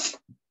though.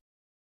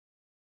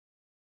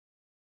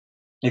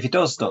 If he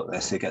does duck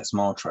this, he gets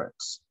more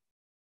tricks.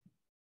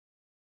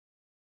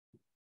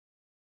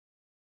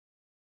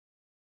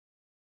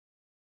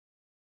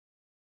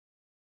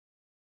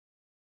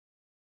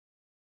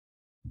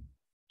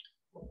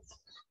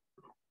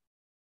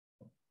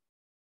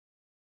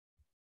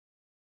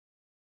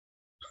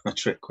 A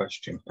trick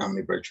question. How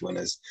many bridge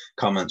winners?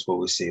 Comments will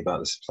we see about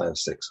this play of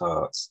 6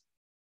 hearts?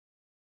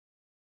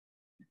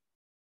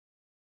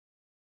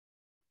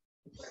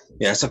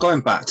 Yeah, so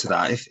going back to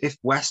that, if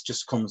West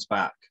just comes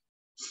back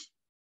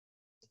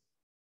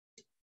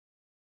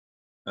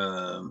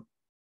the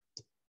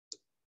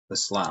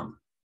slam,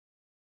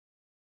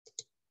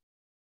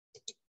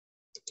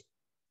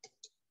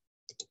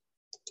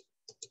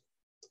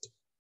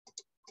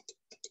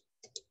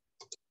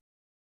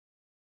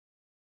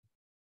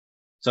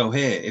 so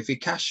here, if he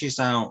cashes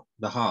out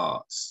the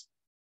hearts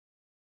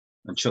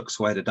and chucks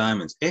away the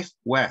diamonds, if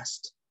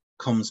West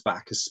comes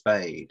back a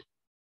spade,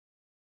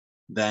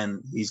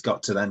 then he's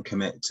got to then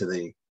commit to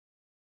the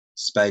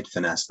spade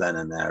finesse then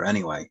and there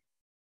anyway.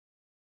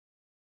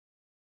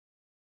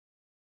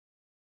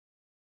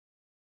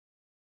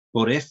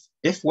 But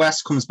if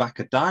West comes back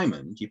a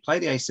diamond, you play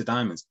the ace of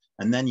diamonds,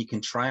 and then you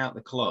can try out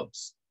the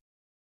clubs.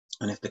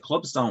 And if the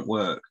clubs don't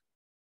work,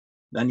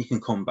 then you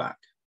can come back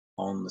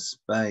on the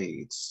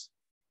spades.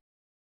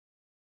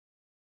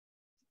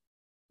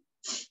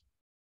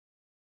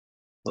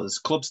 But the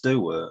clubs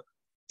do work.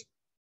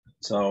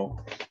 So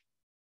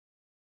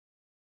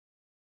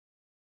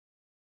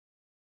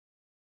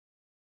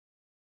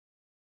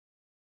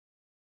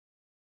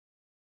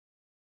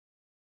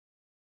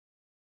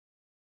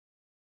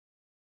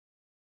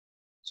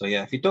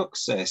yeah, if he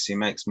ducks this, he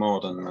makes more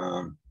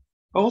than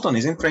hold on,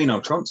 he's in 3 no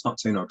trumps, not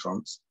 2 no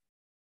trumps.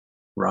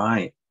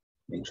 Right.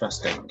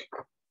 Interesting.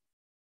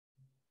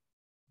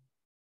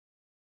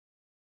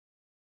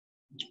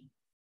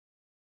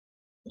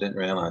 I didn't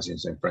realize he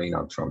was in 3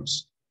 no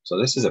trumps. So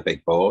this is a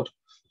big board.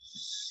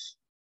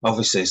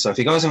 Obviously, so if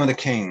he goes in with a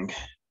king,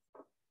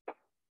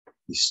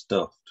 he's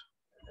stuffed.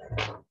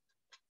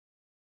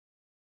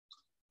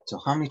 So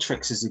how many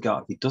tricks has he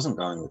got if he doesn't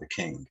go in with a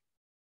king?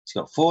 He's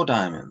got 4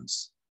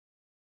 diamonds,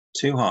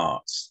 2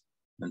 hearts,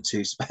 and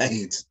 2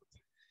 spades.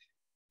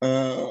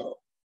 Oh,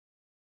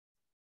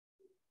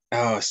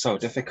 it's so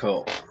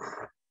difficult.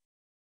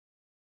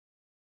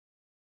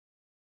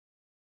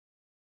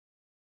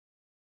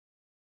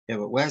 Yeah,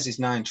 but where's his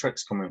 9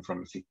 tricks coming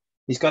from? If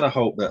he's got to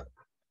hope that.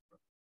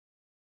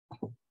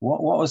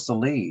 What was the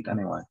lead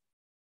anyway?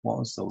 What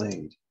was the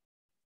lead?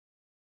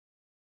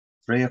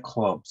 3 of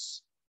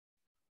clubs.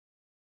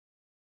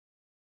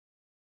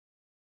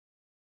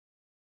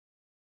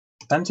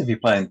 Depends if you're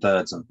playing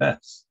thirds and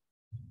fifths.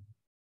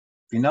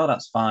 If you know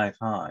that's 5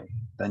 high,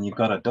 then you've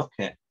got to duck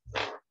it.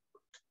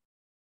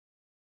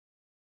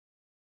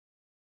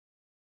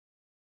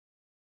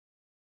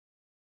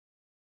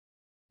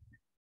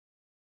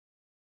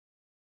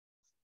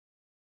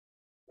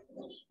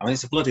 I mean,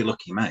 it's a bloody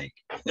lucky make.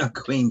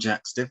 Queen,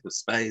 jack, stiff with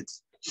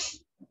spades.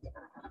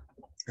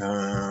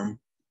 And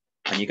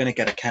you're going to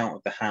get a count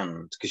of the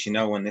hand because you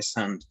know when this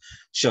hand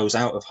shows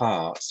out of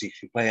hearts,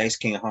 if you play ace,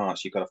 king of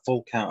hearts, you've got a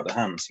full count of the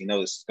hand. So you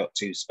know this has got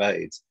 2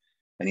 spades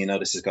and you know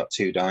this has got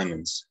 2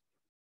 diamonds.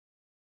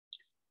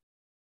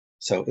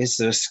 So is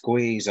there a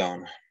squeeze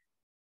on?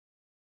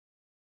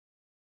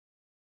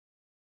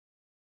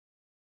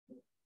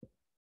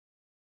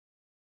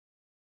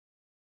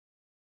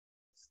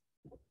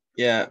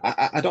 Yeah,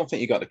 I don't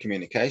think you got the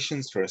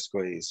communications for a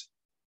squeeze.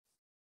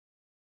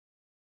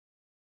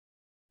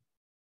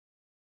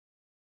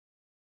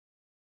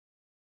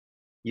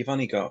 You've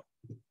only got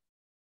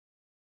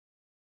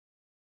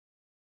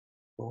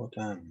 4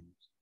 diamonds.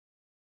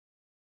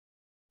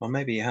 Or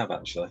maybe you have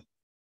actually.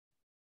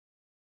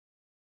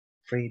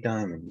 3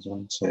 diamonds,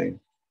 1, 2.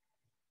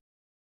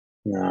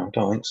 No, I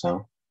don't think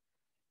so.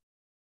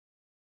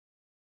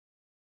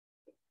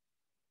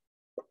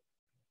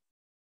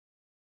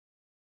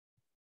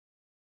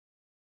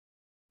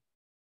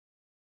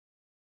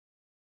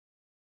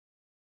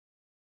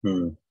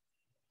 You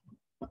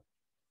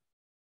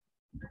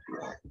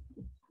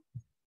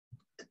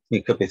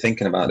could be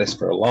thinking about this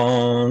for a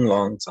long,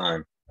 long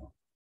time.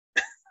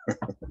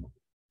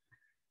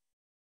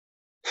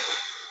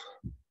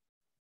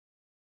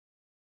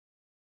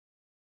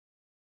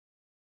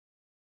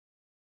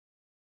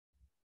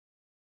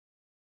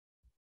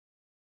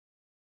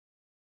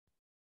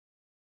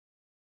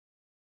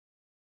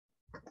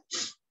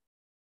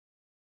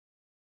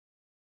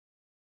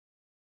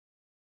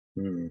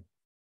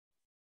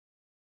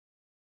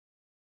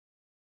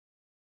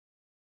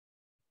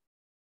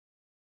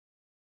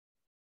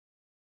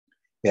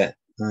 Yeah.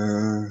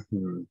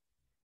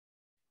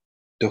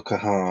 Duck a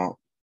heart.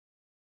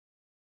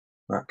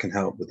 That can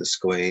help with the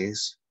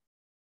squeeze.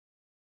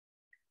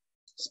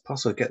 It's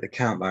possible to get the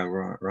count by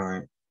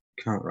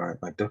count right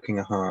by ducking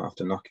a heart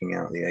after knocking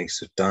out the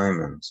ace of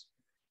diamonds.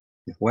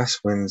 If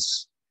West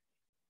wins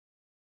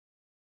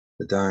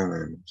the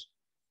diamond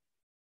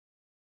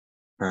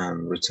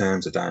and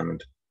returns a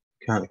diamond,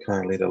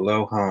 can't lead a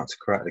low heart to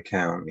crack the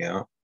count,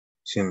 yeah.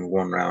 Assuming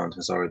one round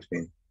has already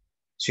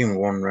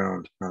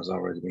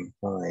been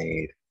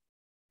played.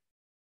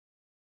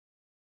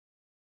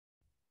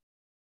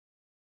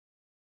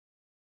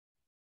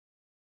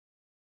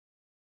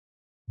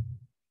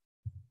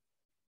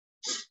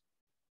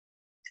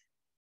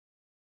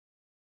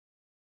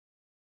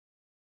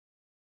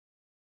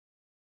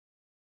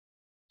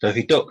 So if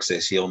he ducks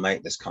this, he'll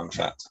make this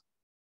contract.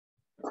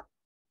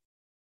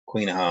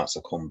 Queen of hearts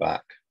will come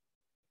back.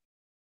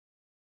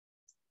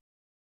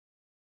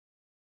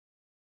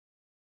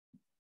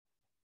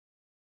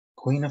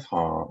 Queen of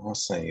hearts, I'll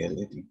say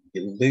you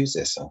lose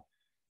this.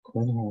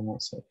 Queen of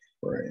hearts, that's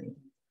 3.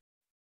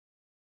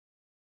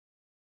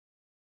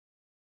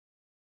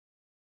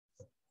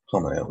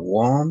 Come on,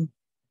 1.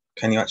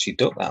 Can you actually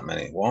duck that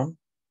many? 1,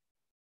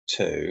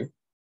 2.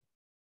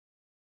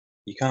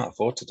 You can't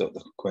afford to duck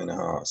the Queen of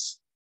hearts.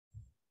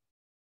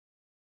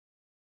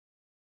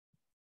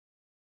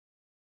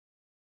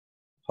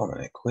 Hold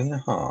on, Queen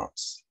of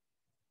hearts.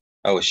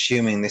 Oh,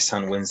 assuming this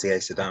hand wins the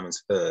ace of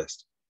diamonds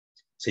first.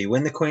 So you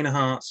win the Queen of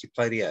hearts, you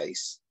play the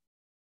ace.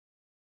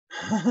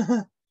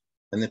 And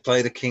they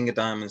play the king of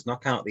diamonds,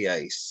 knock out the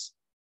ace.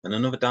 And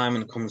another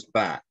diamond comes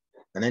back.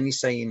 And then you're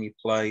saying you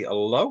play a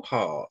low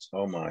heart.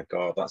 Oh my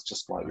God, that's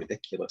just like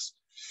ridiculous.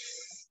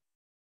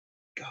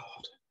 God.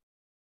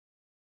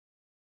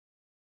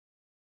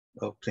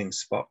 Opening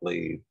spot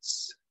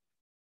leads.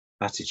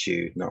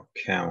 Attitude, not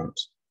count.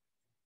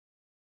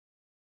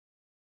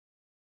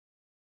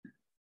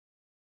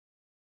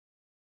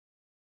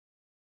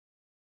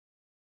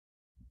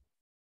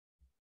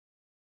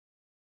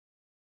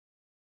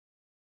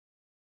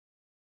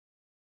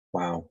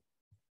 Wow.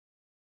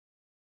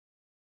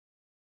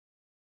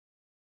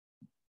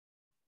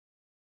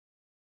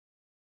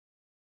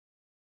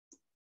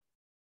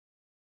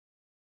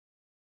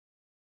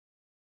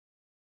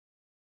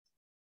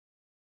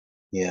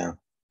 Yeah.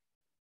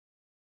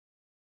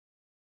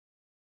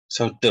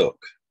 So duck.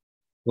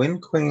 Win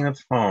Queen of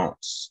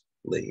Hearts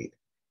lead.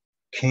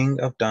 King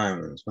of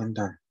Diamonds. Win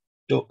down.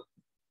 Duck.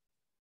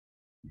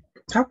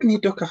 How can you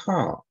duck a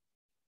heart?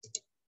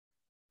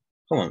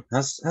 Hold on.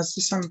 Has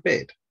this hand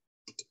bid?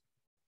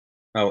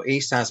 Oh,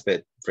 East has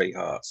bid 3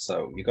 hearts,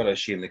 so you've got to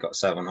assume they've got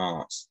 7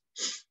 hearts.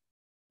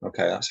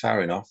 Okay, that's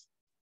fair enough.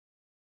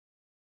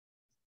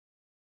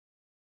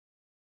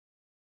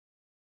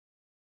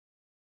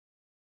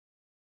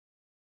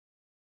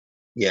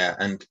 Yeah,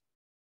 and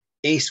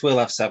East will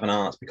have 7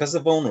 hearts. Because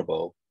they're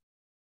vulnerable,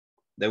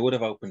 they would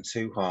have opened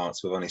 2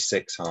 hearts with only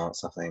 6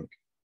 hearts, I think.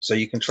 So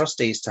you can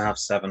trust East to have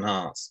 7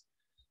 hearts.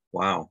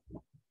 Wow.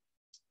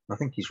 I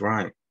think he's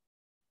right.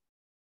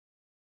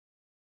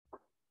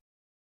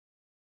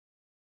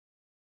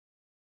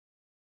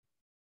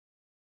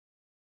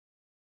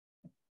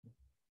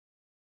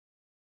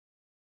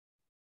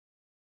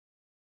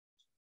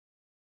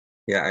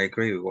 Yeah, I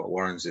agree with what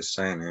Warren's is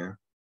saying here.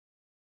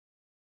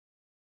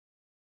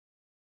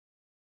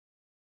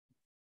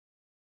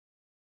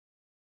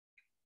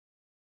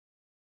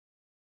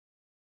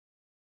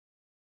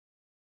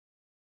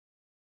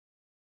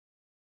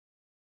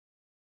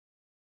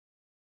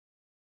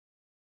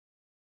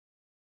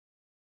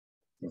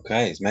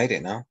 Okay, he's made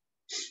it now.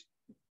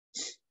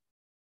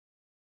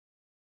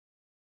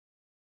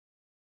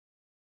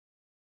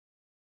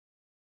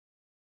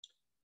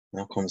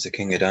 Now comes the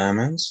King of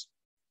Diamonds,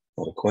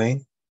 or the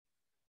Queen.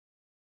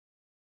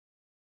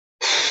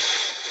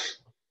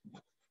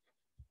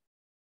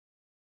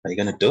 Are you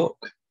going to duck?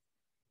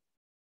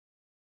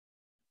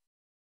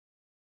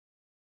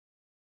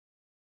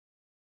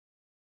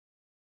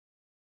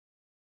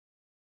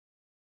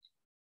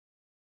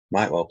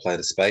 Might well play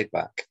the spade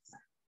back.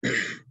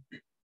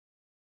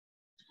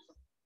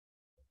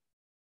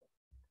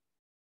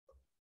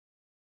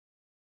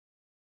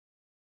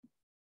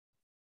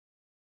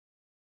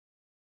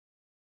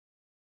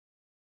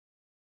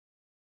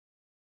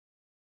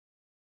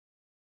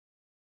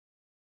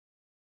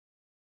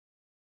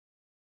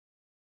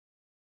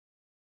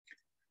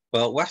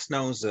 Well, West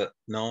knows that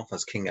North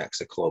has King X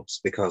of clubs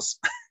because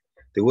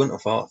they wouldn't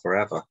have fought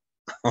forever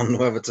on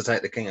whether to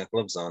take the King of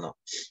clubs or not.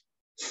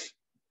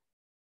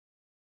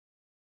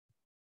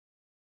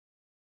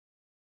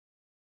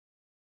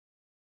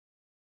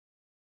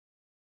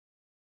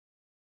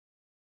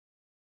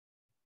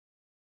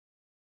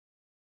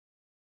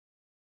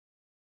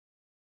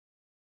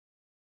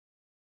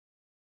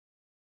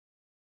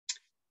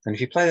 And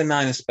if you play the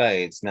 9 of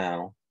spades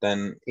now,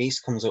 then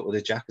East comes up with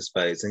a Jack of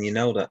spades, and you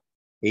know that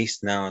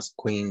East now has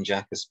Queen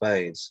Jack of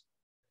spades.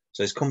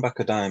 So he's come back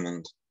a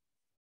diamond.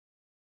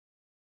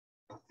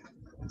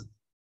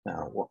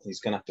 Now, what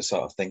he's going to have to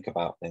sort of think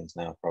about things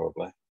now,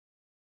 probably.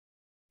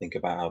 Think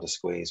about how the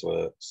squeeze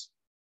works.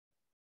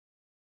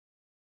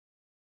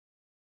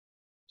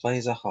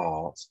 Plays a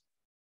heart.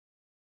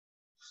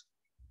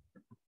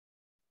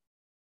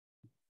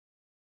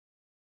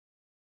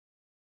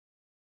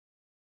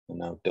 And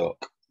now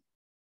duck.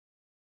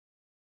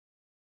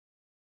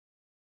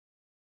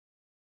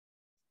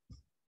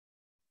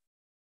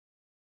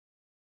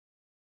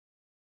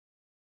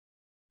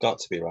 Got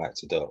to be right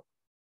to duck.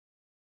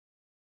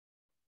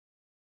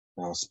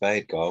 Now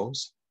spade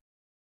goes.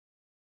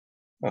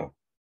 Oh,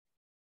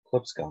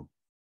 club's gone.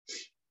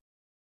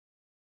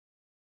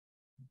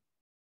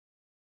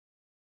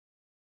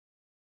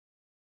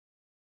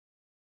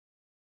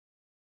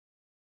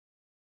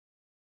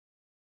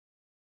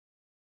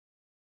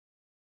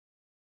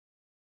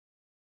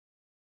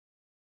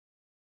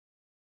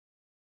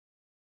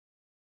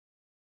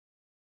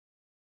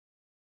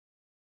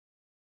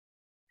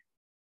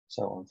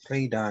 So on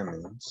 3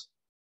 diamonds.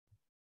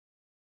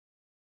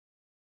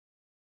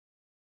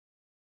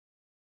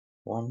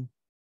 1,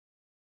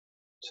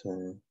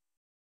 2.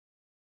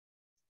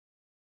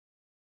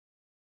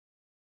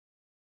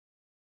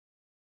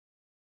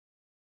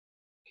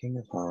 King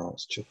of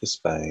hearts, chuck a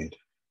spade.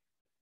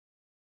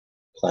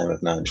 Playing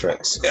with 9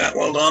 tricks. Yeah,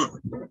 well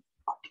done.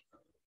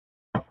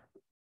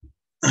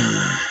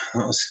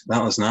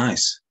 That was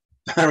nice.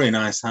 Very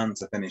nice hand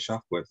to finish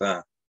off with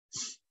there.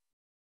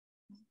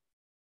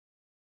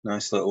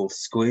 Nice little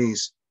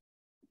squeeze.